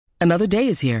Another day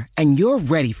is here, and you're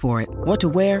ready for it. What to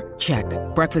wear? Check.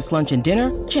 Breakfast, lunch, and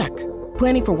dinner? Check.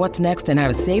 Planning for what's next and how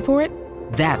to save for it?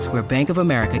 That's where Bank of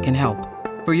America can help.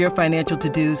 For your financial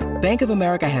to-dos, Bank of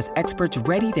America has experts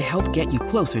ready to help get you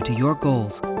closer to your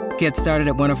goals. Get started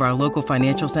at one of our local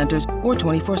financial centers or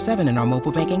 24/7 in our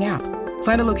mobile banking app.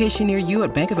 Find a location near you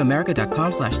at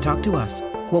bankofamerica.com/talktous.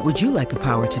 What would you like the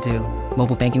power to do?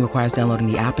 Mobile banking requires downloading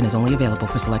the app and is only available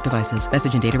for select devices.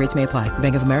 Message and data rates may apply.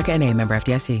 Bank of America N.A., member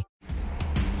FDIC.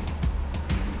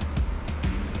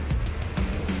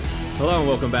 Hello and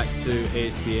welcome back to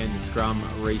ESPN Scrum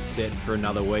Reset for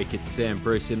another week. It's Sam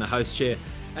Bruce in the host chair,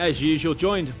 as usual,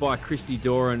 joined by Christy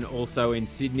Doran, also in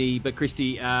Sydney. But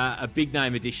Christy, a big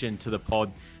name addition to the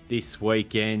pod this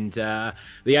weekend. The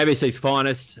ABC's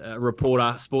finest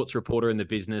reporter, sports reporter in the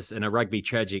business, and a rugby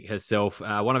tragic herself.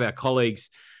 One of our colleagues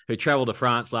who travelled to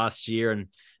France last year and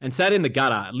sat in the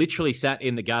gutter, literally sat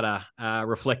in the gutter,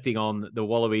 reflecting on the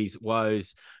Wallabies'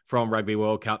 woes from Rugby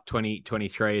World Cup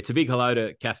 2023. It's a big hello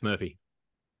to Kath Murphy.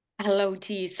 Hello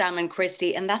to you, Sam and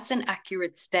Christy. And that's an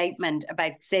accurate statement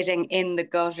about sitting in the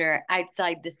gutter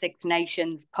outside the Six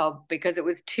Nations pub because it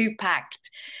was too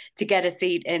packed to get a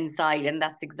seat inside. And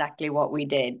that's exactly what we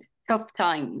did. Tough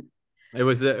times. It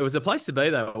was a place to be,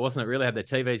 though, wasn't it? Really had the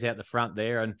TVs out the front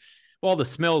there. And while the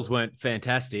smells weren't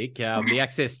fantastic, the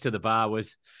access to the bar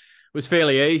was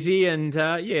fairly easy. And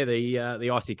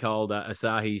the icy cold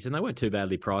Asahis, and they weren't too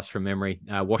badly priced from memory,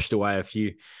 washed away a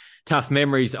few tough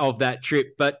memories of that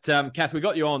trip. But Kath, we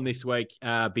got you on this week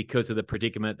because of the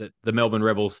predicament that the Melbourne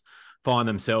Rebels find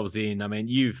themselves in. I mean,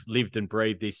 you've lived and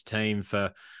breathed this team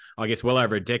for, I guess, well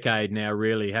over a decade now,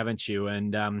 really, haven't you?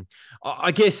 And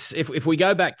I guess if we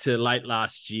go back to late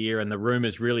last year and the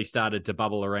rumours really started to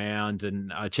bubble around,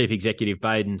 and Chief Executive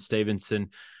Baden Stevenson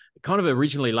kind of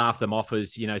originally laughed them off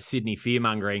as, Sydney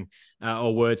fear-mongering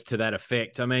or words to that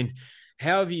effect. I mean,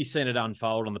 how have you seen it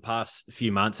unfold on the past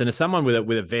few months? And as someone with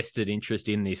a vested interest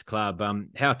in this club,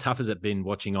 how tough has it been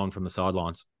watching on from the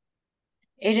sidelines?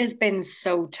 It has been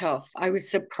so tough. I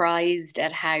was surprised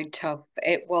at how tough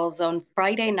it was on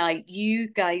Friday night. You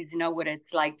guys know what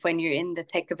it's like when you're in the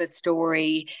thick of a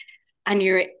story and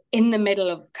you're in the middle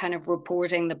of kind of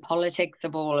reporting the politics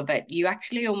of all of it. You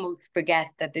actually almost forget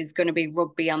that there's going to be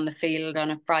rugby on the field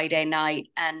on a Friday night,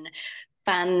 and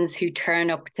fans who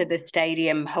turn up to the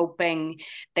stadium hoping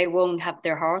they won't have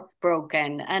their hearts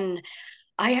broken. And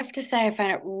I have to say, I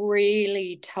found it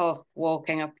really tough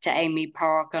walking up to Amy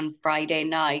Park on Friday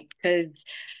night because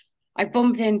I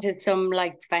bumped into some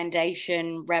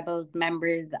Foundation Rebels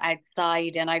members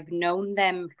outside, and I've known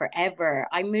them forever.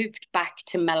 I moved back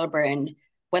to Melbourne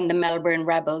when the Melbourne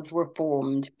Rebels were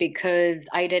formed because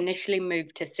I'd initially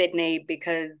moved to Sydney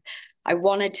because I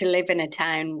wanted to live in a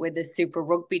town with a super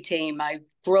rugby team. I've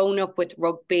grown up with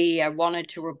rugby. I wanted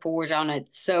to report on it.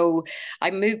 So I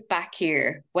moved back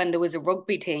here when there was a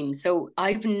rugby team. So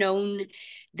I've known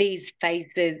these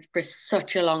faces for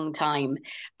such a long time.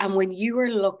 And when you are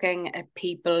looking at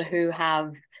people who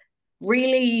have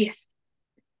really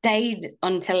stayed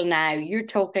until now, you're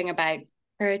talking about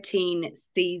 13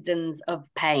 seasons of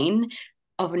pain,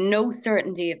 of no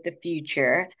certainty of the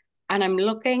future. And I'm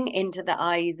looking into the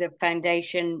eyes of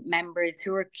Foundation members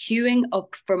who are queuing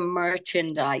up for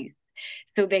merchandise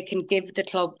so they can give the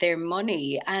club their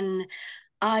money. And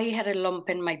I had a lump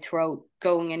in my throat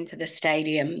going into the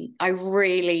stadium. I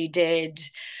really did.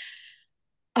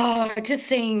 Just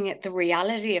seeing the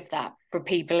reality of that for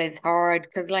people is hard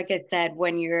because, like I said,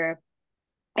 when you're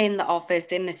in the office,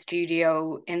 in the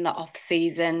studio, in the off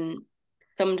season,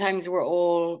 sometimes we're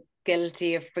all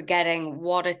guilty of forgetting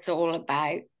what it's all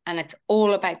about. And it's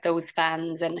all about those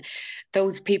fans and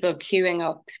those people queuing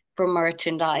up for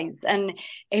merchandise. And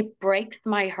it breaks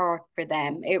my heart for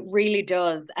them. It really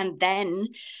does. And then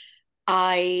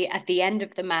at the end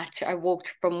of the match, I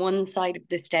walked from one side of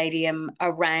the stadium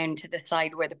around to the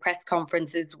side where the press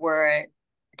conferences were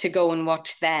to go and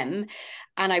watch them.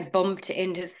 And I bumped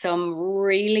into some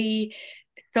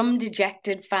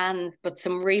dejected fans, but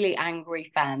some really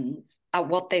angry fans at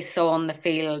what they saw on the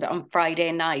field on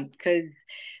Friday night, because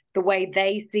the way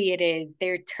they see it is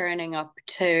they're turning up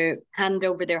to hand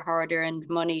over their hard-earned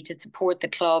money to support the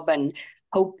club and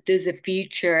hope there's a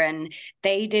future, and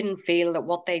they didn't feel that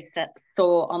what they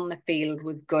saw on the field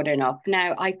was good enough.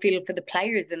 Now, I feel for the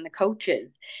players and the coaches,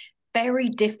 very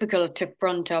difficult to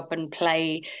front up and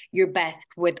play your best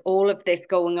with all of this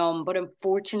going on, but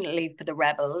unfortunately for the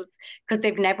Rebels, because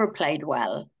they've never played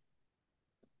well,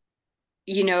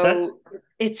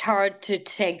 it's hard to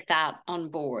take that on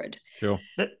board. Sure.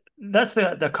 That's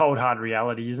the cold hard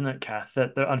reality, isn't it, Kath?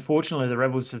 That unfortunately the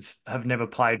Rebels have never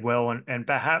played well, and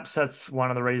perhaps that's one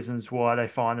of the reasons why they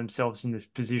find themselves in this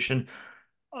position.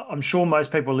 I'm sure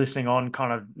most people listening on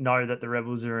kind of know that the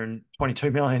Rebels are in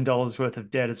 $22 million worth of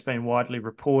debt. It's been widely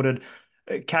reported.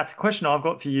 Kath, the question I've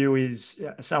got for you is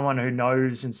someone who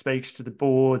knows and speaks to the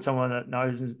board, someone that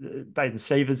knows Baden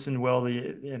Stevenson well,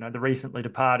 the recently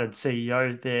departed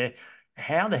CEO there.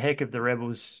 How the heck have the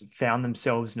Rebels found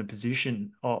themselves in a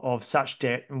position of such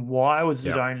debt, and why was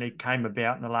it Yeah. only came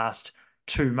about in the last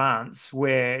 2 months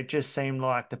where it just seemed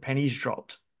like the pennies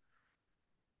dropped?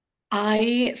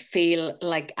 I feel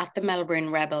like at the Melbourne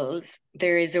Rebels,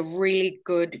 there is a really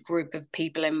good group of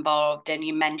people involved, and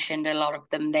you mentioned a lot of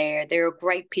them there. There are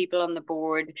great people on the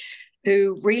board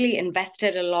who really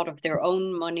invested a lot of their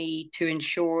own money to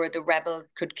ensure the Rebels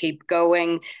could keep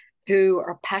going, who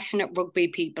are passionate rugby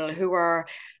people, who are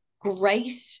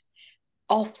great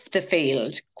off the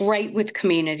field, great with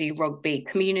community rugby,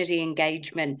 community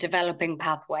engagement, developing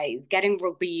pathways, getting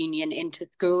rugby union into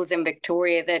schools in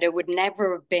Victoria that it would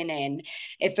never have been in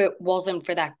if it wasn't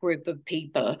for that group of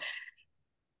people.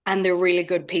 And they're really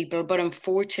good people. But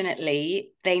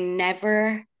unfortunately, they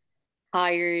never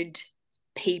hired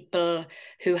people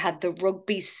who had the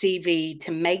rugby CV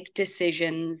to make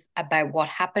decisions about what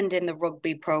happened in the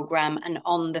rugby program and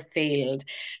on the field.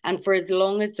 And for as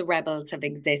long as the Rebels have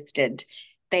existed,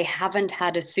 they haven't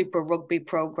had a super rugby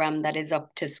program that is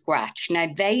up to scratch. Now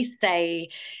they say,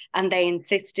 and they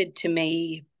insisted to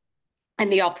me in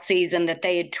the off season that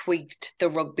they had tweaked the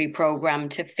rugby program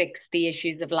to fix the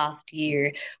issues of last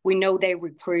year. We know they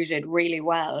recruited really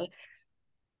well,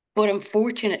 but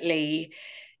unfortunately,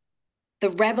 the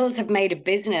Rebels have made a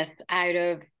business out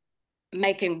of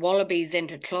making Wallabies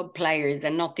into club players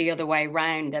and not the other way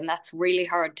around. And that's really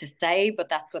hard to say, but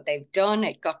that's what they've done.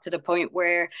 It got to the point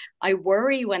where I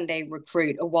worry when they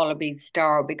recruit a Wallabies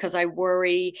star because I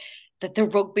worry that the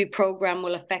rugby program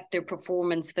will affect their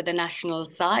performance for the national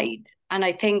side. And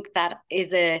I think that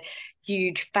is a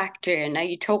huge factor. Now,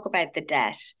 you talk about the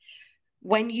debt.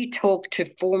 When you talk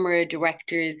to former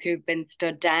directors who've been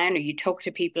stood down, or you talk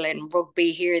to people in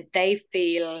rugby here, they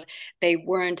feel they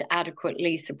weren't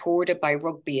adequately supported by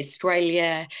Rugby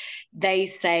Australia.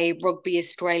 They say Rugby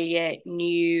Australia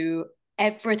knew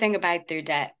everything about their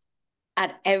debt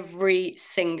at every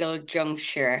single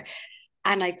juncture.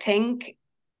 And I think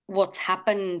what's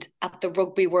happened at the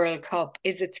Rugby World Cup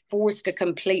is it's forced a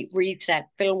complete reset.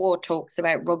 Phil Waugh talks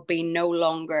about rugby no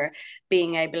longer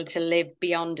being able to live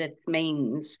beyond its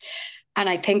means. And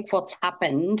I think what's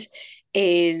happened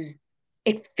is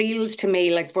it feels to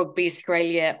me like Rugby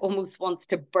Australia almost wants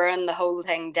to burn the whole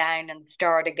thing down and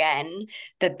start again,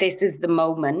 that this is the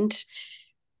moment.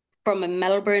 From a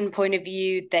Melbourne point of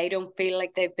view, they don't feel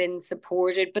like they've been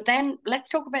supported. But then let's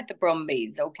talk about the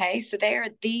Brumbies, okay? So they are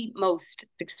the most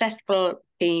successful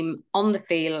team on the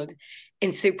field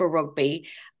in Super Rugby.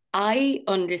 I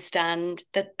understand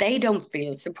that they don't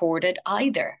feel supported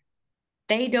either.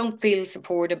 They don't feel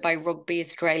supported by Rugby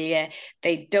Australia.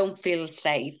 They don't feel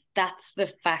safe. That's the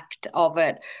fact of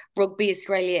it. Rugby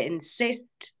Australia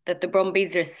insists that the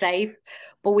Brumbies are safe,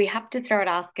 but we have to start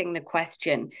asking the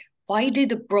question, why do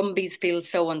the Brumbies feel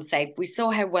so unsafe? We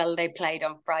saw how well they played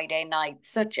on Friday night.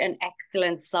 Such an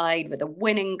excellent side with a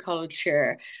winning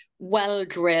culture, well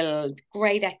drilled,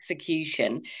 great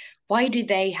execution. Why do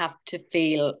they have to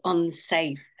feel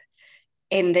unsafe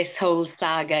in this whole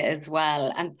saga as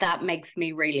well? And that makes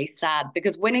me really sad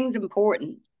because winning's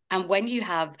important. And when you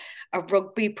have a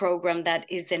rugby program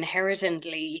that is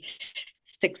inherently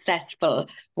successful,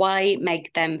 why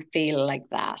make them feel like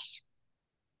that?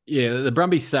 Yeah, the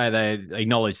Brumbies say they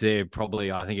acknowledge they're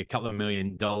probably, I think, a couple of $1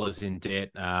 million in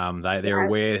debt. They're Yeah.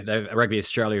 aware. Rugby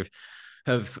Australia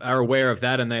are aware of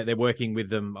that, and they're working with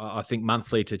them, I think,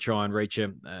 monthly to try and reach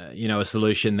a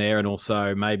solution there, and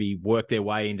also maybe work their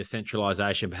way into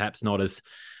centralisation, perhaps not as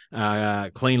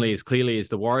clearly as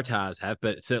the Waratahs have,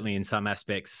 but certainly in some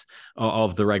aspects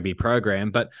of the rugby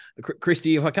program. But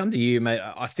Christy, if I come to you, mate,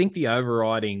 I think the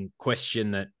overriding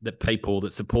question that people,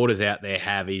 that supporters out there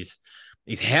have is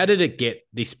how did it get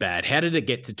this bad? How did it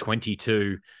get to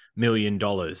 $22 million?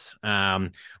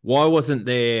 Why wasn't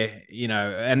there,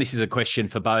 and this is a question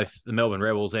for both the Melbourne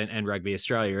Rebels and Rugby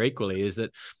Australia equally, is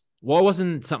that why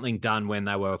wasn't something done when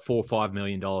they were $4 or $5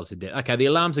 million in debt? Okay, the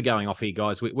alarms are going off here,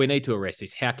 guys. We need to arrest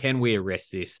this. How can we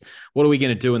arrest this? What are we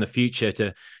going to do in the future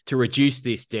to reduce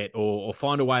this debt or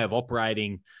find a way of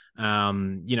operating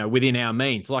within our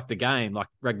means, like the game, like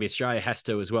Rugby Australia has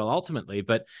to as well ultimately.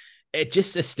 But it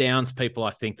just astounds people,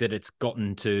 I think, that it's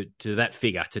gotten to that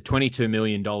figure, to $22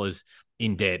 million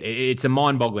in debt. It's a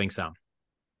mind-boggling sum.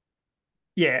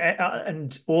 Yeah,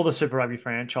 and all the Super Rugby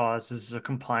franchises are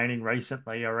complaining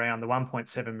recently around the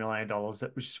 $1.7 million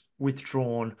that was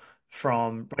withdrawn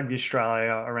from Rugby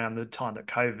Australia around the time that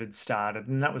COVID started,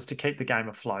 and that was to keep the game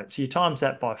afloat. So you times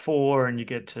that by four, and you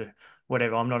get to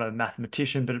whatever. I'm not a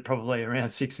mathematician, but it probably around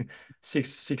six and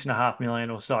a half million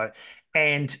or so.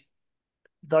 And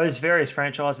those various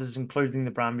franchises, including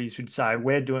the Brumbies, would say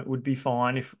would be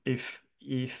fine if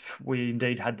we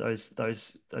indeed had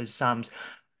those sums.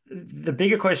 The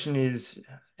bigger question is,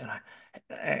 you know,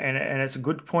 and it's a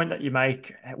good point that you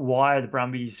make. Why are the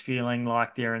Brumbies feeling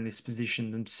like they're in this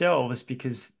position themselves?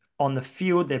 Because on the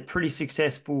field they're pretty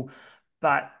successful,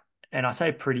 but and I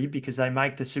say pretty because they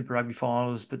make the Super Rugby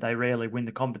finals, but they rarely win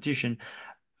the competition.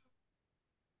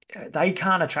 They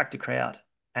can't attract a crowd.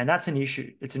 And that's an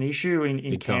issue. It's an issue in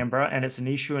Big time. Canberra, and it's an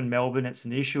issue in Melbourne. It's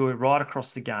an issue right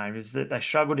across the game, is that they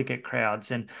struggle to get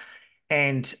crowds. And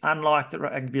unlike the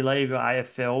rugby league or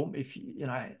AFL, if you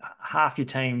know half your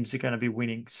teams are going to be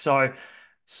winning, so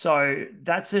it's a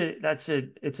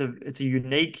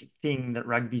unique thing that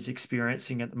rugby's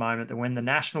experiencing at the moment. That when the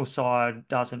national side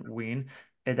doesn't win,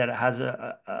 that it has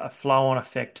a flow-on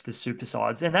effect to the super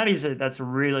sides, and that's a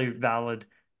really valid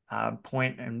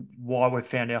point, and why we've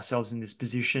found ourselves in this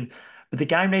position. But the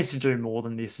game needs to do more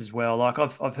than this as well. Like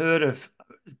I've heard of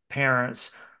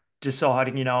parents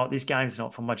deciding, this game's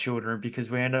not for my children because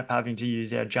we end up having to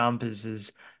use our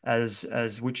jumpers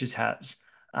as witches' hats,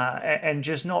 and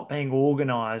just not being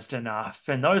organised enough,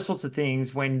 and those sorts of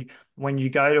things. When you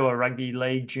go to a rugby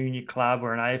league junior club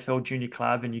or an AFL junior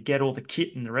club and you get all the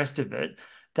kit and the rest of it,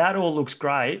 that all looks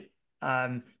great,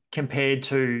 compared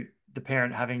to the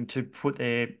parent having to put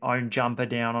their own jumper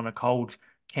down on a cold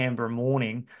Canberra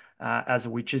morning, as a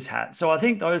witch's hat. So I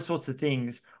think those sorts of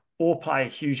things all play a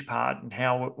huge part in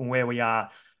how and where we are.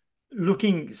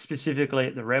 Looking specifically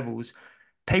at the Rebels,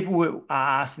 people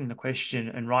are asking the question,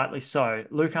 and rightly so.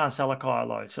 Lukan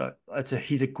Salakailo, so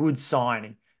he's a good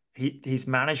signing. His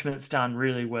management's done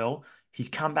really well. He's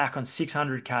come back on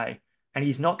 600K, and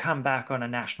he's not come back on a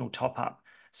national top up.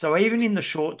 So even in the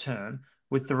short term,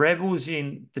 with the Rebels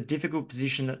in the difficult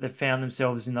position that they've found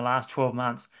themselves in the last 12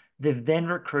 months, they've then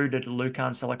recruited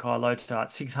Lukan Salakailo to start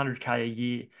 600K a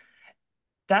year.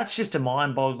 That's just a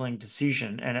mind-boggling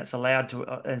decision, and it's allowed to,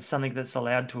 and something that's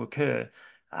allowed to occur.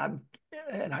 Um,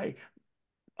 and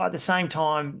at the same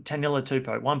time, Tanila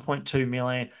Tupou, 1.2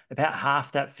 million, about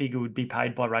half that figure would be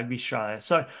paid by Rugby Australia.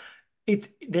 So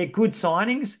they're good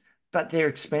signings, but they're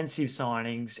expensive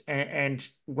signings. And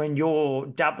when you're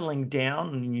doubling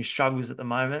down in your struggles at the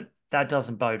moment, that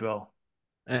doesn't bode well.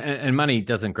 And money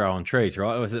doesn't grow on trees,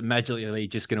 right? Or is it magically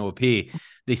just going to appear,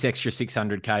 this extra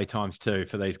 600K times two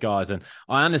for these guys? And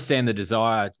I understand the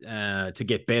desire to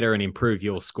get better and improve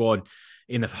your squad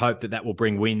in the hope that will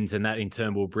bring wins, and that in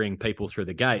turn will bring people through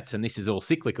the gates. And this is all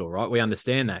cyclical, right? We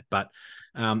understand that. But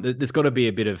there's got to be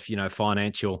a bit of,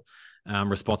 financial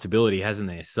responsibility, hasn't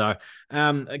there? So,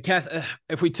 Kath,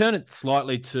 if we turn it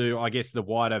slightly to, I guess, the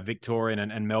wider Victorian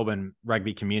and Melbourne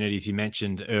rugby communities you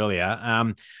mentioned earlier,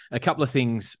 a couple of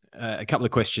things, a couple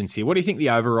of questions here. What do you think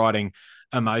the overriding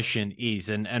emotion is,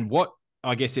 and what,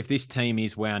 I guess, if this team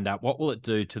is wound up, what will it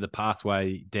do to the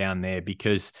pathway down there?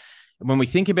 Because when we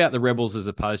think about the Rebels as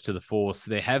opposed to the Force,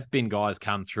 there have been guys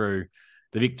come through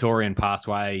the Victorian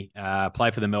pathway,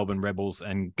 play for the Melbourne Rebels,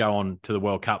 and go on to the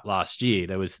World Cup last year.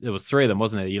 There was three of them,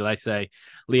 wasn't there? Ulysses,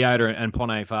 Leota, and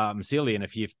Pone Masili. And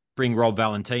if you bring Rob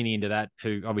Valentini into that,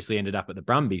 who obviously ended up at the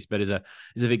Brumbies, but is a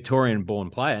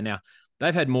Victorian-born player. Now,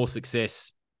 they've had more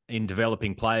success in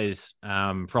developing players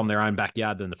from their own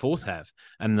backyard than the Force have,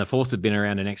 and the Force have been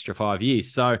around an extra 5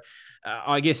 years. So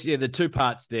I guess, the two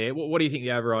parts there. What do you think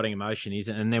the overriding emotion is,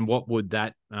 and then what would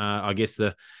that, I guess,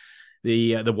 the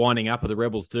winding up of the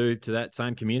Rebels do to that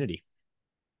same community?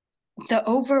 The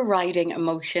overriding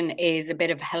emotion is a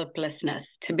bit of helplessness,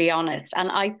 to be honest.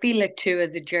 And I feel it too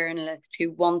as a journalist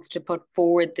who wants to put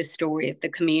forward the story of the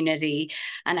community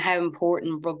and how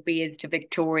important rugby is to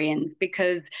Victorians.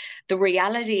 Because the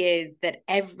reality is that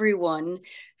everyone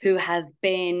who has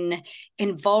been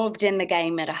involved in the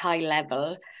game at a high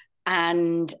level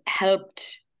and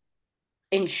helped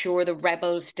ensure the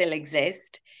Rebels still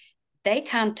exist, they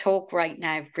can't talk right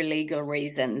now for legal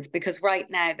reasons, because right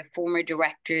now the former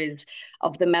directors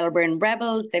of the Melbourne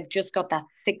Rebels, they've just got that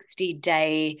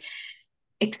 60-day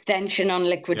extension on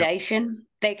liquidation. Yep.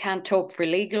 They can't talk for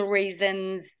legal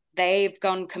reasons. They've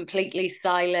gone completely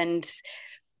silent.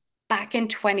 Back in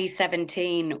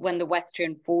 2017, when the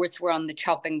Western Force were on the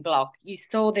chopping block, you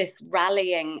saw this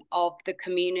rallying of the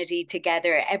community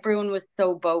together. Everyone was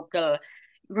so vocal.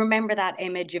 Remember that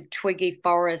image of Twiggy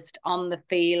Forrest on the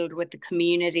field with the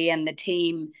community and the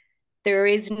team? There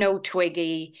is no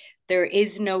Twiggy. There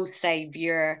is no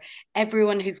savior.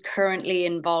 Everyone who's currently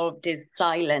involved is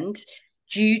silent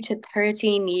due to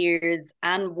 13 years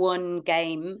and one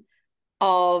game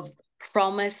of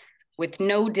promise with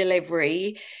no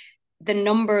delivery. The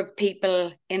number of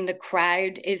people in the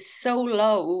crowd is so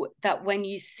low that when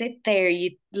you sit there,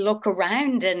 you look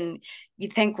around and you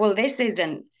think, well, this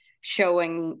isn't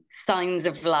showing signs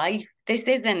of life. This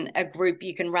isn't a group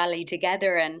you can rally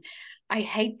together. And I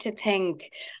hate to think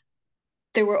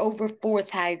there were over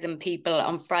 4,000 people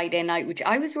on Friday night, which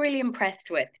I was really impressed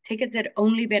with. Tickets had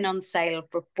only been on sale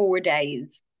for 4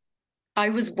 days. I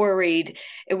was worried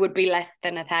it would be less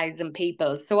than 1,000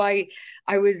 people. So I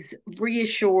was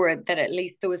reassured that at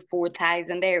least there was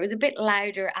 4,000 there. It was a bit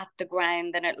louder at the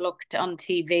ground than it looked on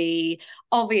TV.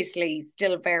 Obviously,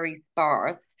 still very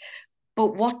sparse.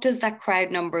 But what does that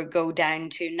crowd number go down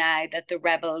to now that the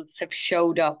Rebels have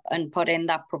showed up and put in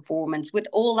that performance with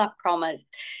all that promise,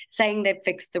 saying they've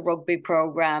fixed the rugby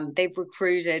program, they've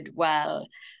recruited well,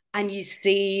 and you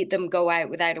see them go out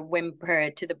without a whimper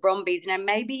to the Brumbies. Now,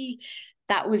 maybe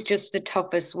that was just the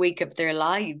toughest week of their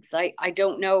lives. I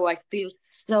don't know. I feel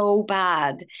so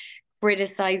bad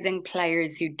criticizing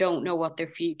players who don't know what their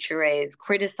future is,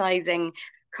 criticizing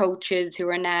coaches who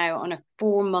are now on a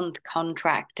 4-month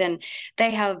contract and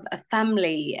they have a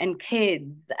family and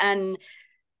kids. And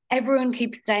everyone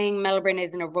keeps saying Melbourne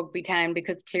isn't a rugby town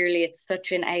because clearly it's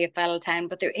such an AFL town,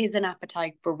 but there is an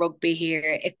appetite for rugby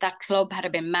here. If that club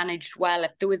had been managed well,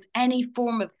 if there was any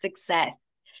form of success,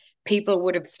 people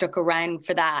would have stuck around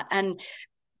for that. And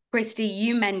Christy,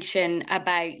 you mentioned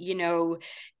about,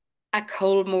 a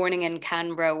cold morning in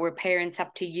Canberra where parents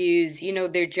have to use,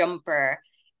 their jumper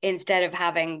instead of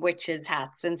having witches'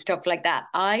 hats and stuff like that.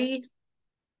 I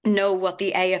know what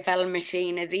the AFL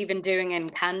machine is even doing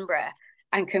in Canberra.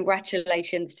 And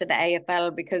congratulations to the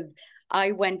AFL because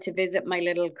I went to visit my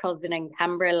little cousin in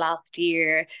Canberra last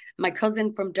year. My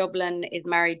cousin from Dublin is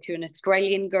married to an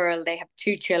Australian girl. They have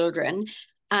 2 children.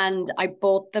 And I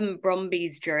bought them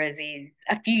Brumbies jerseys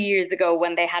a few years ago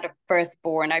when they had a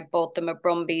firstborn. I bought them a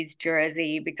Brumbies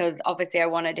jersey because obviously I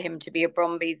wanted him to be a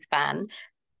Brumbies fan.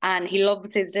 And he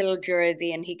loves his little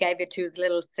jersey and he gave it to his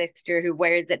little sister who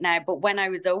wears it now. But when I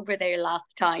was over there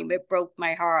last time, it broke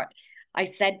my heart.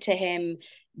 I said to him,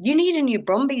 you need a new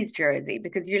Brumbies jersey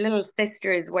because your little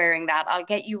sister is wearing that. I'll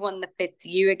get you one that fits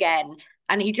you again.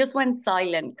 And he just went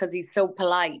silent because he's so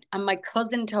polite. And my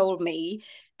cousin told me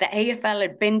the AFL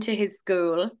had been to his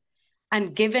school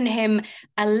and given him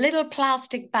a little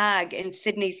plastic bag in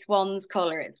Sydney Swans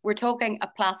colours. We're talking a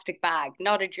plastic bag,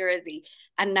 not a jersey.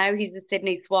 And now he's a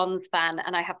Sydney Swans fan,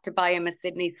 and I have to buy him a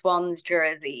Sydney Swans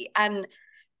jersey. And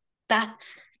that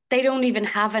they don't even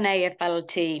have an AFL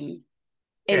team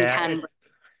in Canberra.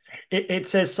 It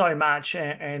says so much,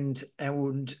 and I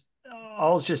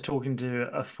was just talking to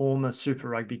a former Super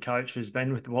Rugby coach who's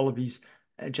been with the Wallabies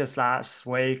just last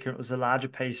week. It was a larger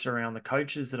piece around the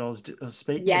coaches that I was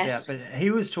speaking about, but he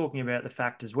was talking about the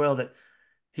fact as well that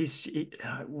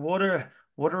what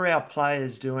are our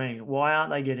players doing? Why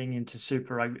aren't they getting into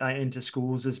Super Rugby, into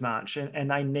schools as much? And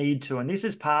they need to. And this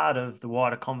is part of the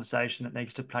wider conversation that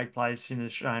needs to take place in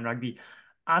Australian rugby.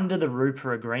 Under the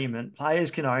Ruper agreement,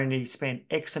 players can only spend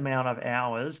X amount of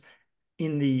hours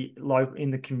in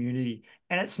the community,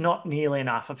 and it's not nearly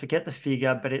enough. I forget the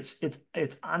figure, but it's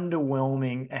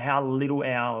underwhelming how little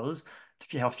hours,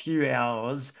 how few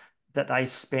hours that they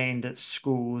spend at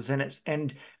schools,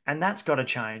 and that's got to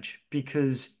change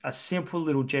because a simple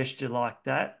little gesture like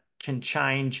that can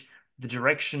change the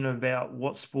direction about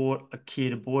what sport a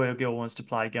kid, a boy or girl wants to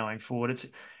play going forward.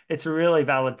 It's a really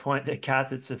valid point there,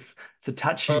 Kath. It's a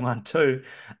touching one too.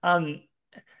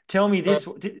 Tell me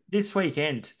this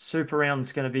weekend, Super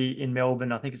Round's going to be in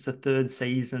Melbourne. I think it's the 3rd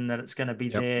season that it's going to be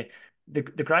there. The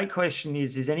great question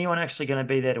is anyone actually going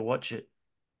to be there to watch it?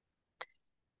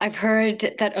 I've heard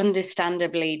that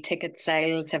understandably ticket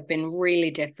sales have been really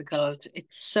difficult.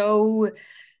 It's so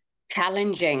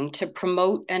challenging to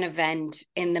promote an event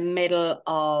in the middle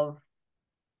of.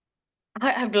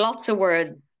 I have lots of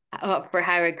words for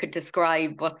how I could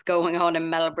describe what's going on in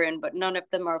Melbourne, but none of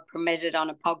them are permitted on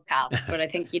a podcast. But I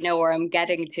think you know where I'm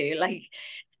getting to. Like,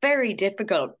 it's very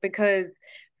difficult because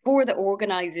for the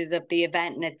organizers of the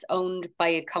event, and it's owned by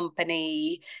a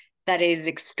company that is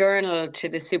external to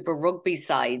the Super Rugby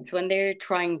sides, when they're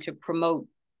trying to promote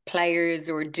players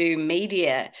or do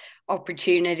media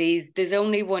opportunities, there's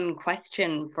only one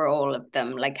question for all of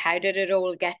them. Like, how did it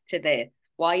all get to this?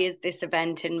 Why is this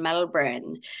event in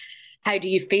Melbourne? How do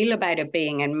you feel about it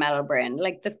being in Melbourne?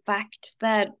 Like the fact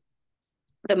that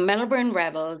the Melbourne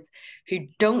Rebels, who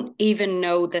don't even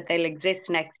know that they'll exist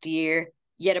next year,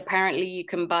 Yet apparently you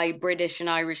can buy British and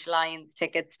Irish Lions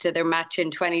tickets to their match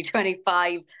in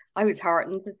 2025. I was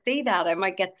heartened to see that. I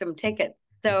might get some tickets.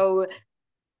 So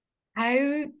how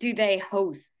do they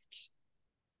host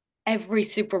every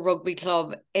Super Rugby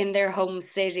club in their home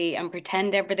city and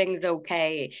pretend everything's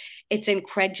okay? It's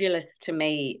incredulous to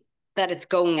me that it's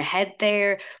going ahead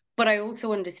there. But I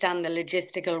also understand the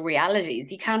logistical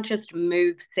realities. You can't just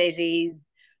move cities,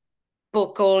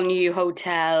 book all new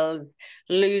hotels,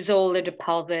 lose all the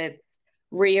deposits,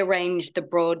 rearrange the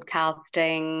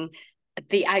broadcasting,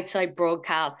 the outside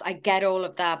broadcast. I get all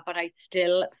of that, but I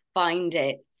still find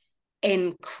it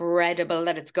incredible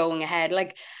that it's going ahead.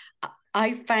 Like,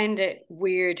 I found it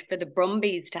weird for the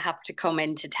Brumbies to have to come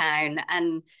into town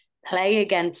and play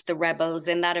against the Rebels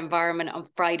in that environment on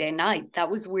Friday night.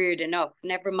 That was weird enough.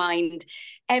 Never mind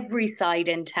every side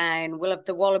in town. We'll have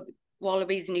the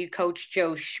Wallabies' new coach,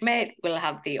 Joe Schmidt. We'll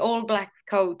have the All Blacks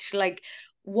coach. Like,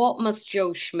 what must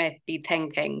Joe Schmidt be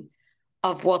thinking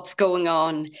of what's going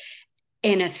on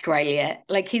in Australia?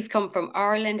 Like, he's come from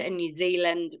Ireland and New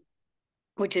Zealand,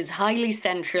 which is highly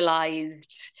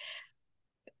centralized.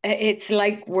 It's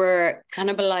like we're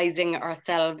cannibalizing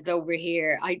ourselves over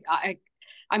here.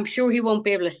 I'm sure he won't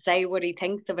be able to say what he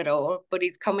thinks of it all, but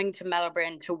he's coming to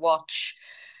Melbourne to watch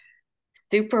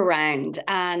Super Round,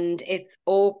 and it's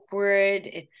awkward,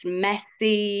 it's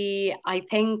messy. I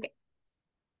think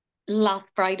last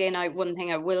Friday night, one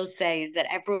thing I will say is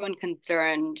that everyone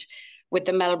concerned with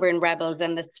the Melbourne Rebels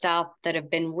and the staff that have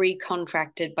been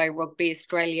recontracted by Rugby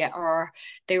Australia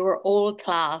they were all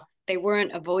class. They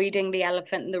weren't avoiding the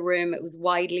elephant in the room. It was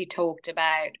widely talked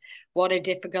about what a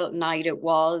difficult night it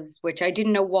was, which I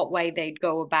didn't know what way they'd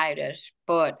go about it.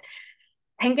 But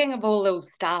thinking of all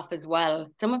those staff as well,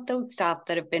 some of those staff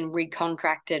that have been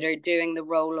recontracted are doing the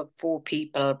role of four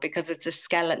people because it's a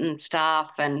skeleton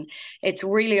staff, and it's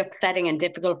really upsetting and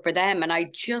difficult for them. And I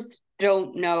just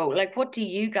don't know. Like, what do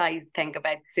you guys think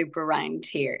about Super Round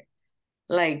here?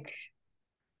 Like,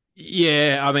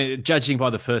 yeah, I mean, judging by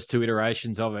the first two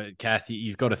iterations of it, Kath,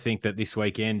 you've got to think that this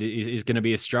weekend is going to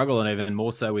be a struggle, and even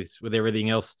more so with everything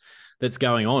else that's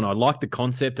going on. I like the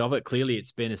concept of it. Clearly,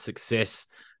 it's been a success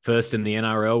first in the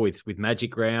NRL with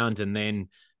Magic Round, and then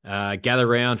Gather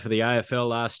Round for the AFL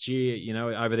last year,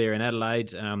 over there in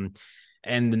Adelaide.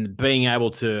 And being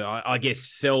able to, I guess,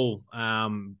 sell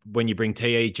when you bring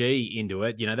TEG into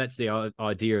it, that's the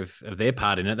idea of their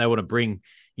part in it. They want to bring,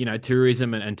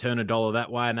 tourism and turn a dollar that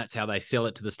way. And that's how they sell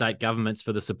it to the state governments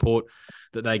for the support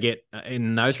that they get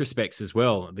in those respects as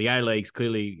well. The A-Leagues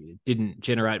clearly didn't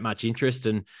generate much interest,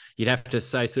 and you'd have to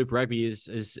say Super Rugby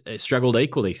is struggled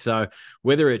equally. So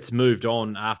whether it's moved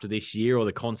on after this year or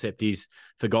the concept is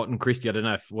forgotten, Christy, I don't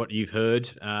know what you've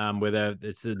heard, whether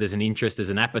there's an interest, there's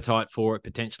an appetite for it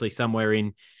potentially somewhere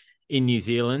in New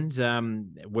Zealand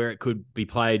where it could be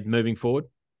played moving forward.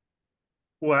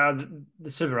 Well, the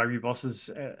Super Rugby bosses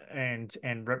and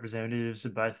representatives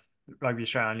of both Rugby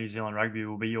Australia and New Zealand Rugby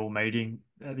will be all meeting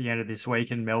at the end of this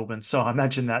week in Melbourne. So I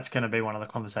imagine that's going to be one of the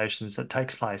conversations that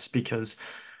takes place, because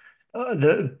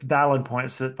the valid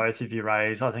points that both of you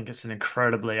raise, I think it's an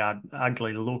incredibly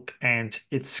ugly look, and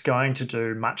it's going to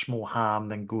do much more harm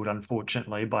than good,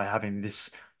 unfortunately, by having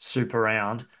this Super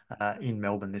Round in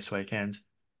Melbourne this weekend.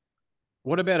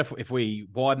 What about if we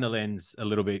widen the lens a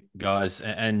little bit, guys,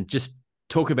 and just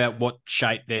talk about what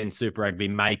shape then Super Rugby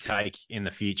may take in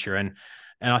the future? And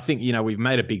I think, we've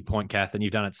made a big point, Kath, and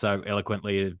you've done it so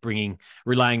eloquently, of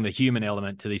relaying the human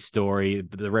element to this story,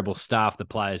 the Rebel staff, the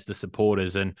players, the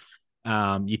supporters. And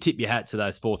you tip your hat to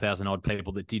those 4,000 odd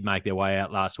people that did make their way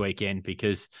out last weekend,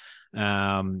 because, you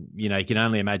can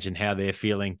only imagine how they're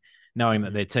feeling, knowing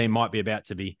that their team might be about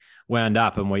to be wound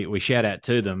up, and we shout out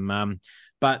to them.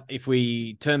 But if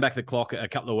we turn back the clock a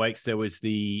couple of weeks, there was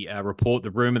the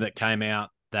rumor that came out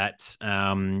that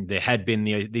there had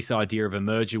been this idea of a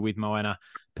merger with Moana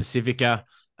Pacifica.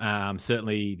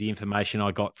 Certainly the information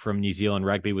I got from New Zealand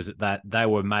Rugby was that they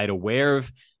were made aware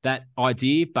of that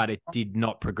idea, but it did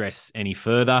not progress any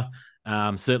further.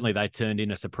 Certainly they turned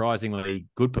in a surprisingly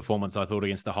good performance, I thought,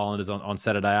 against the Highlanders on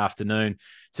Saturday afternoon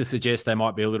to suggest they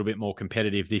might be a little bit more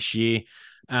competitive this year.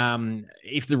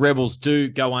 If the Rebels do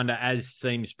go under, as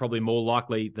seems probably more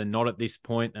likely than not at this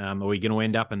point, are we going to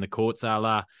end up in the courts a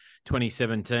la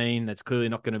 2017? That's clearly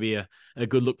not going to be a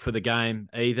good look for the game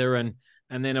either. And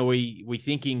then are we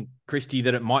thinking, Christy,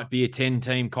 that it might be a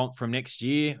 10-team comp from next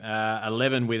year,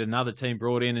 11 with another team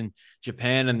brought in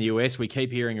Japan and the US? We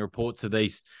keep hearing reports of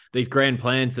these grand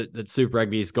plans that Super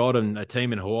Rugby has got, and a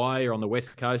team in Hawaii or on the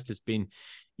West Coast has been,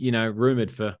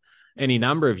 rumoured for any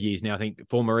number of years now. I think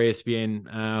former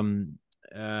ESPN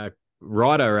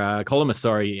columnist,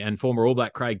 and former All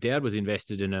Black Craig Dowd was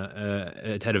invested in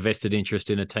had a vested interest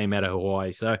in a team out of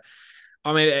Hawaii. So,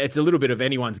 I mean, it's a little bit of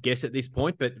anyone's guess at this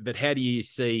point, but how do you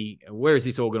see, where is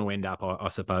this all going to end up, I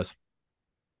suppose?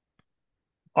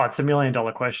 Oh, it's $1 million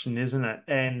question, isn't it?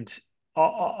 And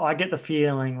I get the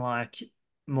feeling like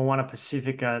Moana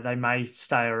Pacifica, they may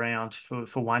stay around for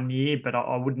 1 year, but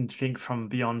I wouldn't think from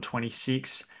beyond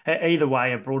 26. Either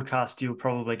way, a broadcast deal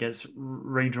probably gets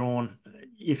redrawn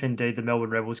if indeed the Melbourne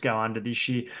Rebels go under this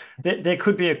year. There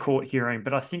could be a court hearing,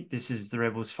 but I think this is the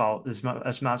Rebels' fault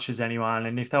as much as anyone.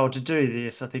 And if they were to do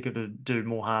this, I think it would do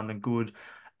more harm than good,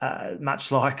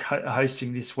 much like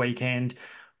hosting this weekend.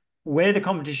 Where the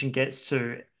competition gets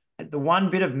to, the one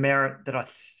bit of merit that I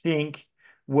think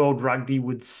World Rugby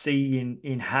would see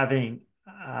in having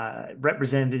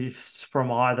representatives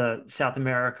from either South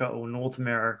America or North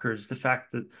America is the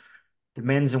fact that the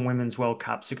men's and women's World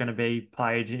Cups are going to be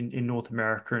played in North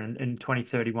America in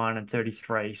 2031 and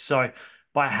 33. So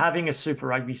by having a Super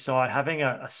Rugby side, having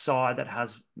a side that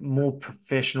has more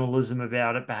professionalism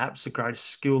about it, perhaps a greater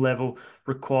skill level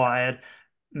required,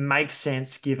 makes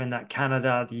sense given that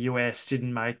Canada, the US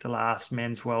didn't make the last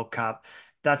men's World Cup.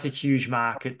 That's a huge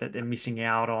market that they're missing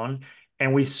out on.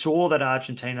 And we saw that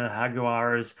Argentina, the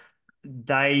Jaguares,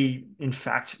 they, in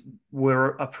fact, were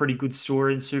a pretty good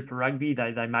story in Super Rugby.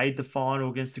 They made the final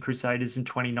against the Crusaders in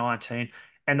 2019.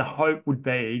 And the hope would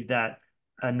be that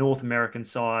a North American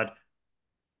side,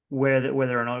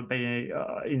 whether or not it be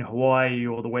in Hawaii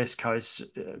or the West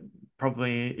Coast,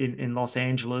 probably in Los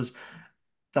Angeles,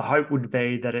 the hope would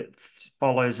be that it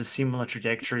follows a similar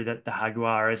trajectory that the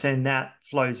Jaguares, and that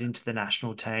flows into the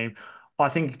national team. I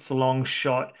think it's a long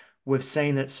shot. We've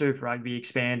seen that Super Rugby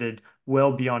expanded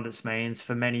well beyond its means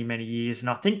for many, many years. And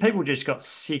I think people just got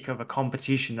sick of a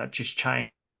competition that just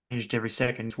changed every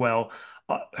second as well.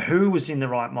 Who was in the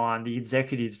right mind? The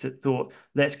executives that thought,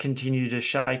 let's continue to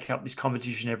shake up this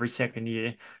competition every second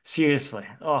year. Seriously.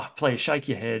 Oh, please shake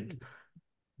your head.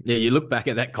 Yeah, you look back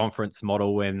at that conference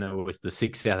model when there was the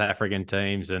 6 South African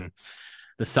teams and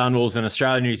the Sunwolves and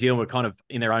Australia and New Zealand were kind of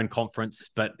in their own conference,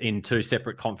 but in 2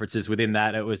 separate conferences within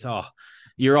that. It was,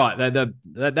 you're right.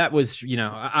 That was,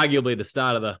 arguably the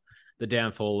start of the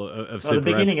downfall of Super.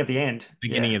 The beginning of the end.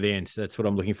 Beginning of the end. That's what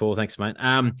I'm looking for. Thanks, mate.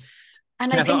 And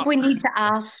I think we need to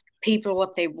ask people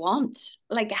what they want.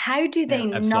 Like, how do they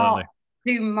not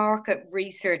do market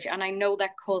research? And I know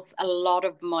that costs a lot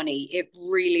of money. It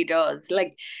really does.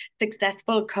 Like,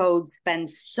 successful codes spend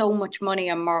so much money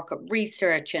on market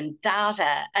research and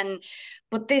data.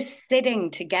 But this sitting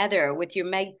together with your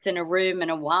mates in a room and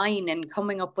a wine and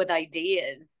coming up with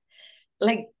ideas,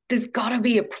 like, there's got to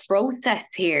be a process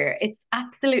here. It's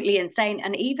absolutely insane.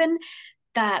 And even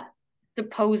that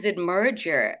supposed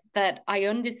merger that I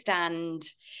understand,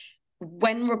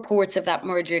 when reports of that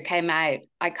merger came out,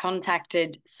 I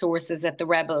contacted sources at the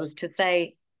Rebels to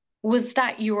say, was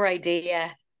that your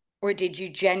idea? Or did you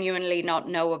genuinely not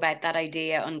know about that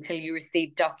idea until you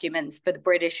received documents for the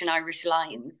British and Irish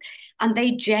lines? And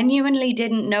they genuinely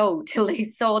didn't know till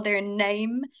they saw their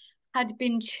name had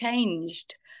been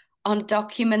changed on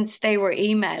documents they were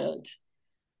emailed.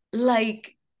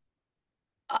 Like,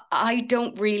 I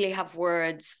don't really have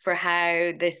words for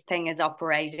how this thing is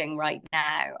operating right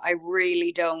now. I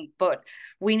really don't. But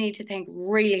we need to think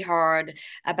really hard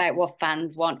about what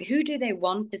fans want. Who do they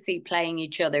want to see playing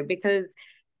each other? Because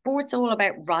sport's all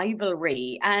about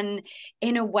rivalry. And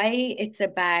in a way, it's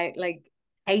about like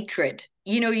hatred.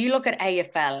 You look at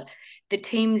AFL, the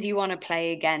teams you want to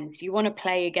play against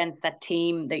that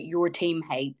team that your team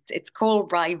hates. It's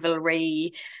called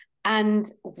rivalry.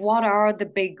 And what are the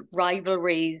big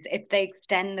rivalries? If they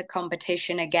extend the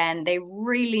competition again, they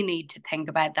really need to think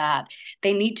about that.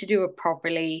 They need to do it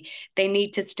properly. They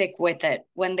need to stick with it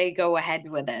when they go ahead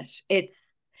with it.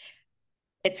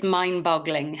 It's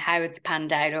mind-boggling how it's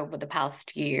panned out over the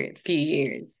past few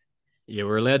years. Yeah,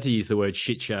 we're allowed to use the word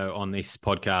shit show on this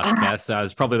podcast, Kath. So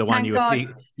it's probably the one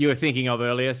you were thinking of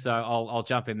earlier. So I'll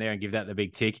jump in there and give that the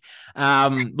big tick.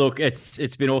 Look,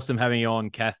 it's been awesome having you on,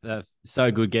 Kath.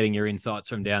 So good getting your insights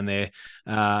from down there.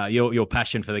 Your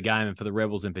passion for the game and for the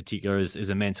Rebels in particular is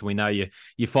immense. And we know you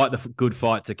fight the good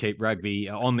fight to keep rugby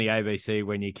on the ABC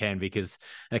when you can, because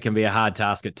it can be a hard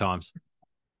task at times.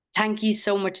 Thank you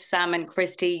so much, Sam and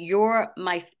Christy. You're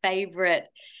my favourite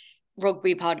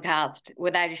rugby podcast,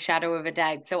 without a shadow of a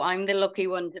doubt. So I'm the lucky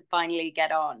one to finally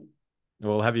get on.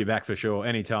 We'll have you back for sure,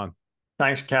 anytime.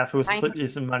 Thanks, Kath. We'll slip you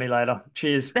some money later.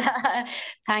 Cheers.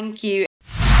 Thank you.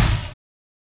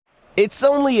 It's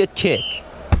only a kick,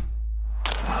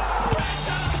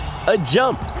 a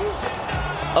jump,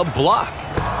 a block.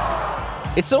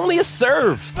 It's only a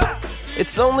serve.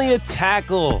 It's only a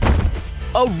tackle,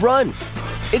 a run.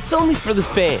 It's only for the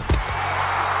fans.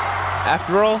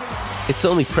 After all, it's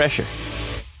only pressure.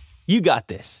 You got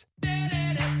this.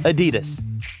 Adidas.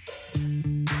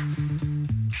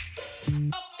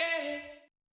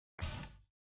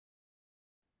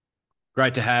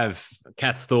 Great to have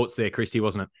Kath's thoughts there, Christy,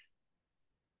 wasn't it?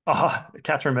 Oh,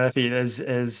 Catherine Murphy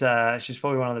she's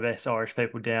probably one of the best Irish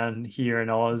people down here in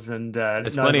Oz, and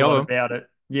There's knows plenty a of lot them. about it.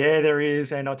 Yeah, there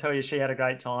is, and I'll tell you, she had a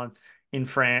great time in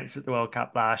France at the World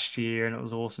Cup last year, and it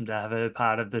was awesome to have her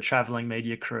part of the travelling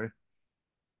media crew.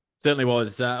 Certainly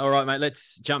was. All right, mate,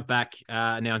 let's jump back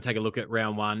now and take a look at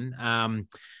round one.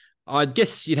 I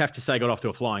guess you'd have to say got off to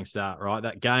a flying start, right?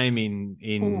 That game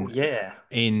Oh yeah,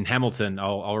 in Hamilton,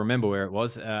 I'll remember where it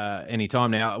was any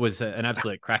time now. It was an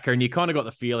absolute cracker, and you kind of got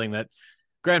the feeling that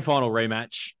grand final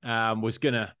rematch was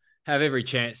going to have every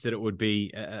chance that it would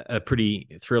be a pretty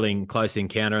thrilling, close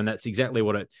encounter, and that's exactly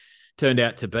what it turned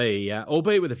out to be,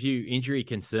 albeit with a few injury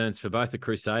concerns for both the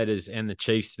Crusaders and the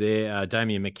Chiefs there.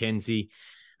 Damian McKenzie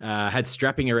had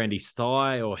strapping around his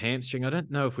thigh or hamstring. I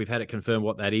don't know if we've had it confirmed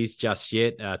what that is just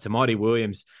yet. To Mighty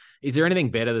Williams, is there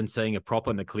anything better than seeing a prop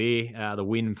in the clear, the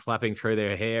wind flapping through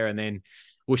their hair, and then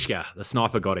Wooshka, the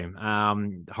sniper, got him?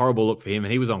 Horrible look for him,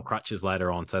 and he was on crutches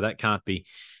later on, so that can't be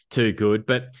too good.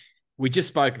 But we just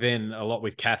spoke then a lot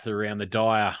with Kath around the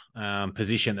dire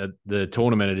position that the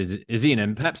tournament is in,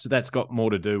 and perhaps that's got more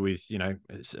to do with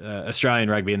Australian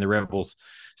rugby and the Rebels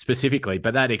specifically,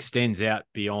 but that extends out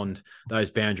beyond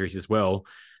those boundaries as well.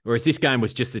 Whereas this game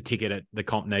was just the ticket the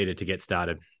comp needed to get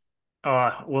started.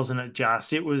 oh, wasn't it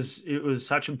just? It was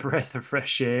such a breath of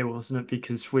fresh air, wasn't it?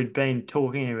 Because we'd been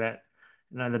talking about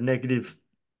the negative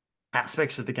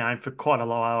aspects of the game for quite a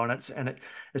while, and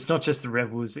it's not just the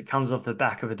Rebels. It comes off the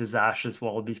back of a disastrous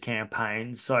Wallabies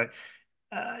campaign. So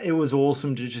it was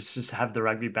awesome to just have the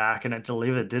rugby back, and it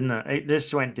delivered, didn't it? It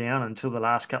just went down until the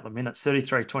last couple of minutes.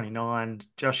 33-29,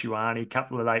 Josh Ioane,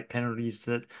 couple of late penalties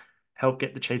that helped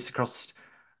get the Chiefs across.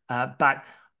 But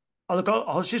look,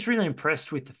 I was just really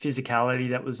impressed with the physicality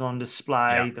that was on Yeah.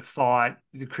 display, the fight,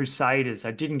 the Crusaders.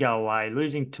 They didn't go away.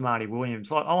 Losing to Marty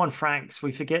Williams, like Owen Franks,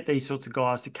 we forget these sorts of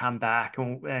guys to come back.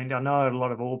 And I know a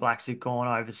lot of All Blacks have gone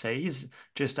overseas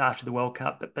just after the World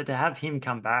Cup, but to have him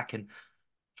come back and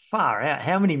far out,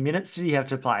 how many minutes did he have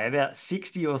to play? About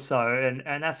 60 or so.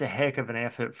 And that's a heck of an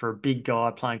effort for a big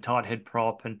guy playing tight head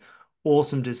prop, and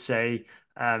awesome to see.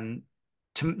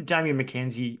 To Damian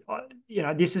McKenzie,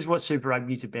 this is what Super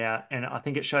Rugby is about, and I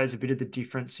think it shows a bit of the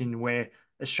difference in where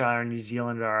Australia and New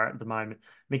Zealand are at the moment.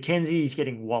 McKenzie is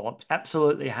getting walloped,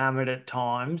 absolutely hammered at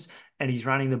times, and he's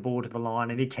running the ball to the line,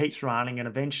 and he keeps running, and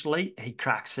eventually he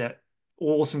cracks it.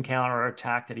 Awesome counter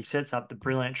attack that he sets up the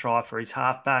brilliant try for his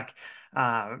halfback.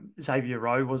 Xavier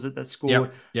Rowe was it that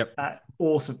scored? Yep.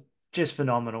 Awesome, just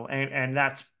phenomenal, and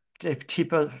that's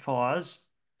typifies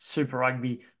Super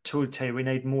Rugby to a T. We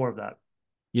need more of that.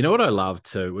 You know what I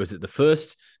loved too was that the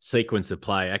first sequence of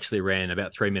play actually ran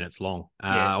about 3 minutes long.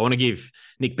 I want to give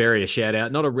Nick Berry a shout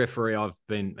out. Not a referee I've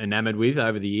been enamored with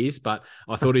over the years, but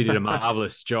I thought he did a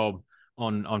marvelous job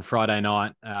on Friday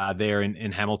night there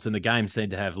in Hamilton. The game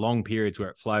seemed to have long periods where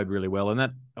it flowed really well, and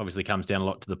that obviously comes down a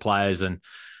lot to the players and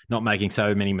not making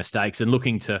so many mistakes and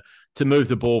looking to move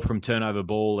the ball from turnover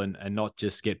ball and not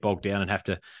just get bogged down and have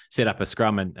to set up a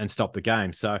scrum and stop the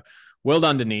game. So well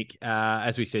done to Nick.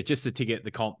 As we said, just the ticket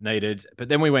the comp needed. But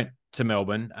then we went to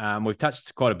Melbourne. We've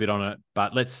touched quite a bit on it,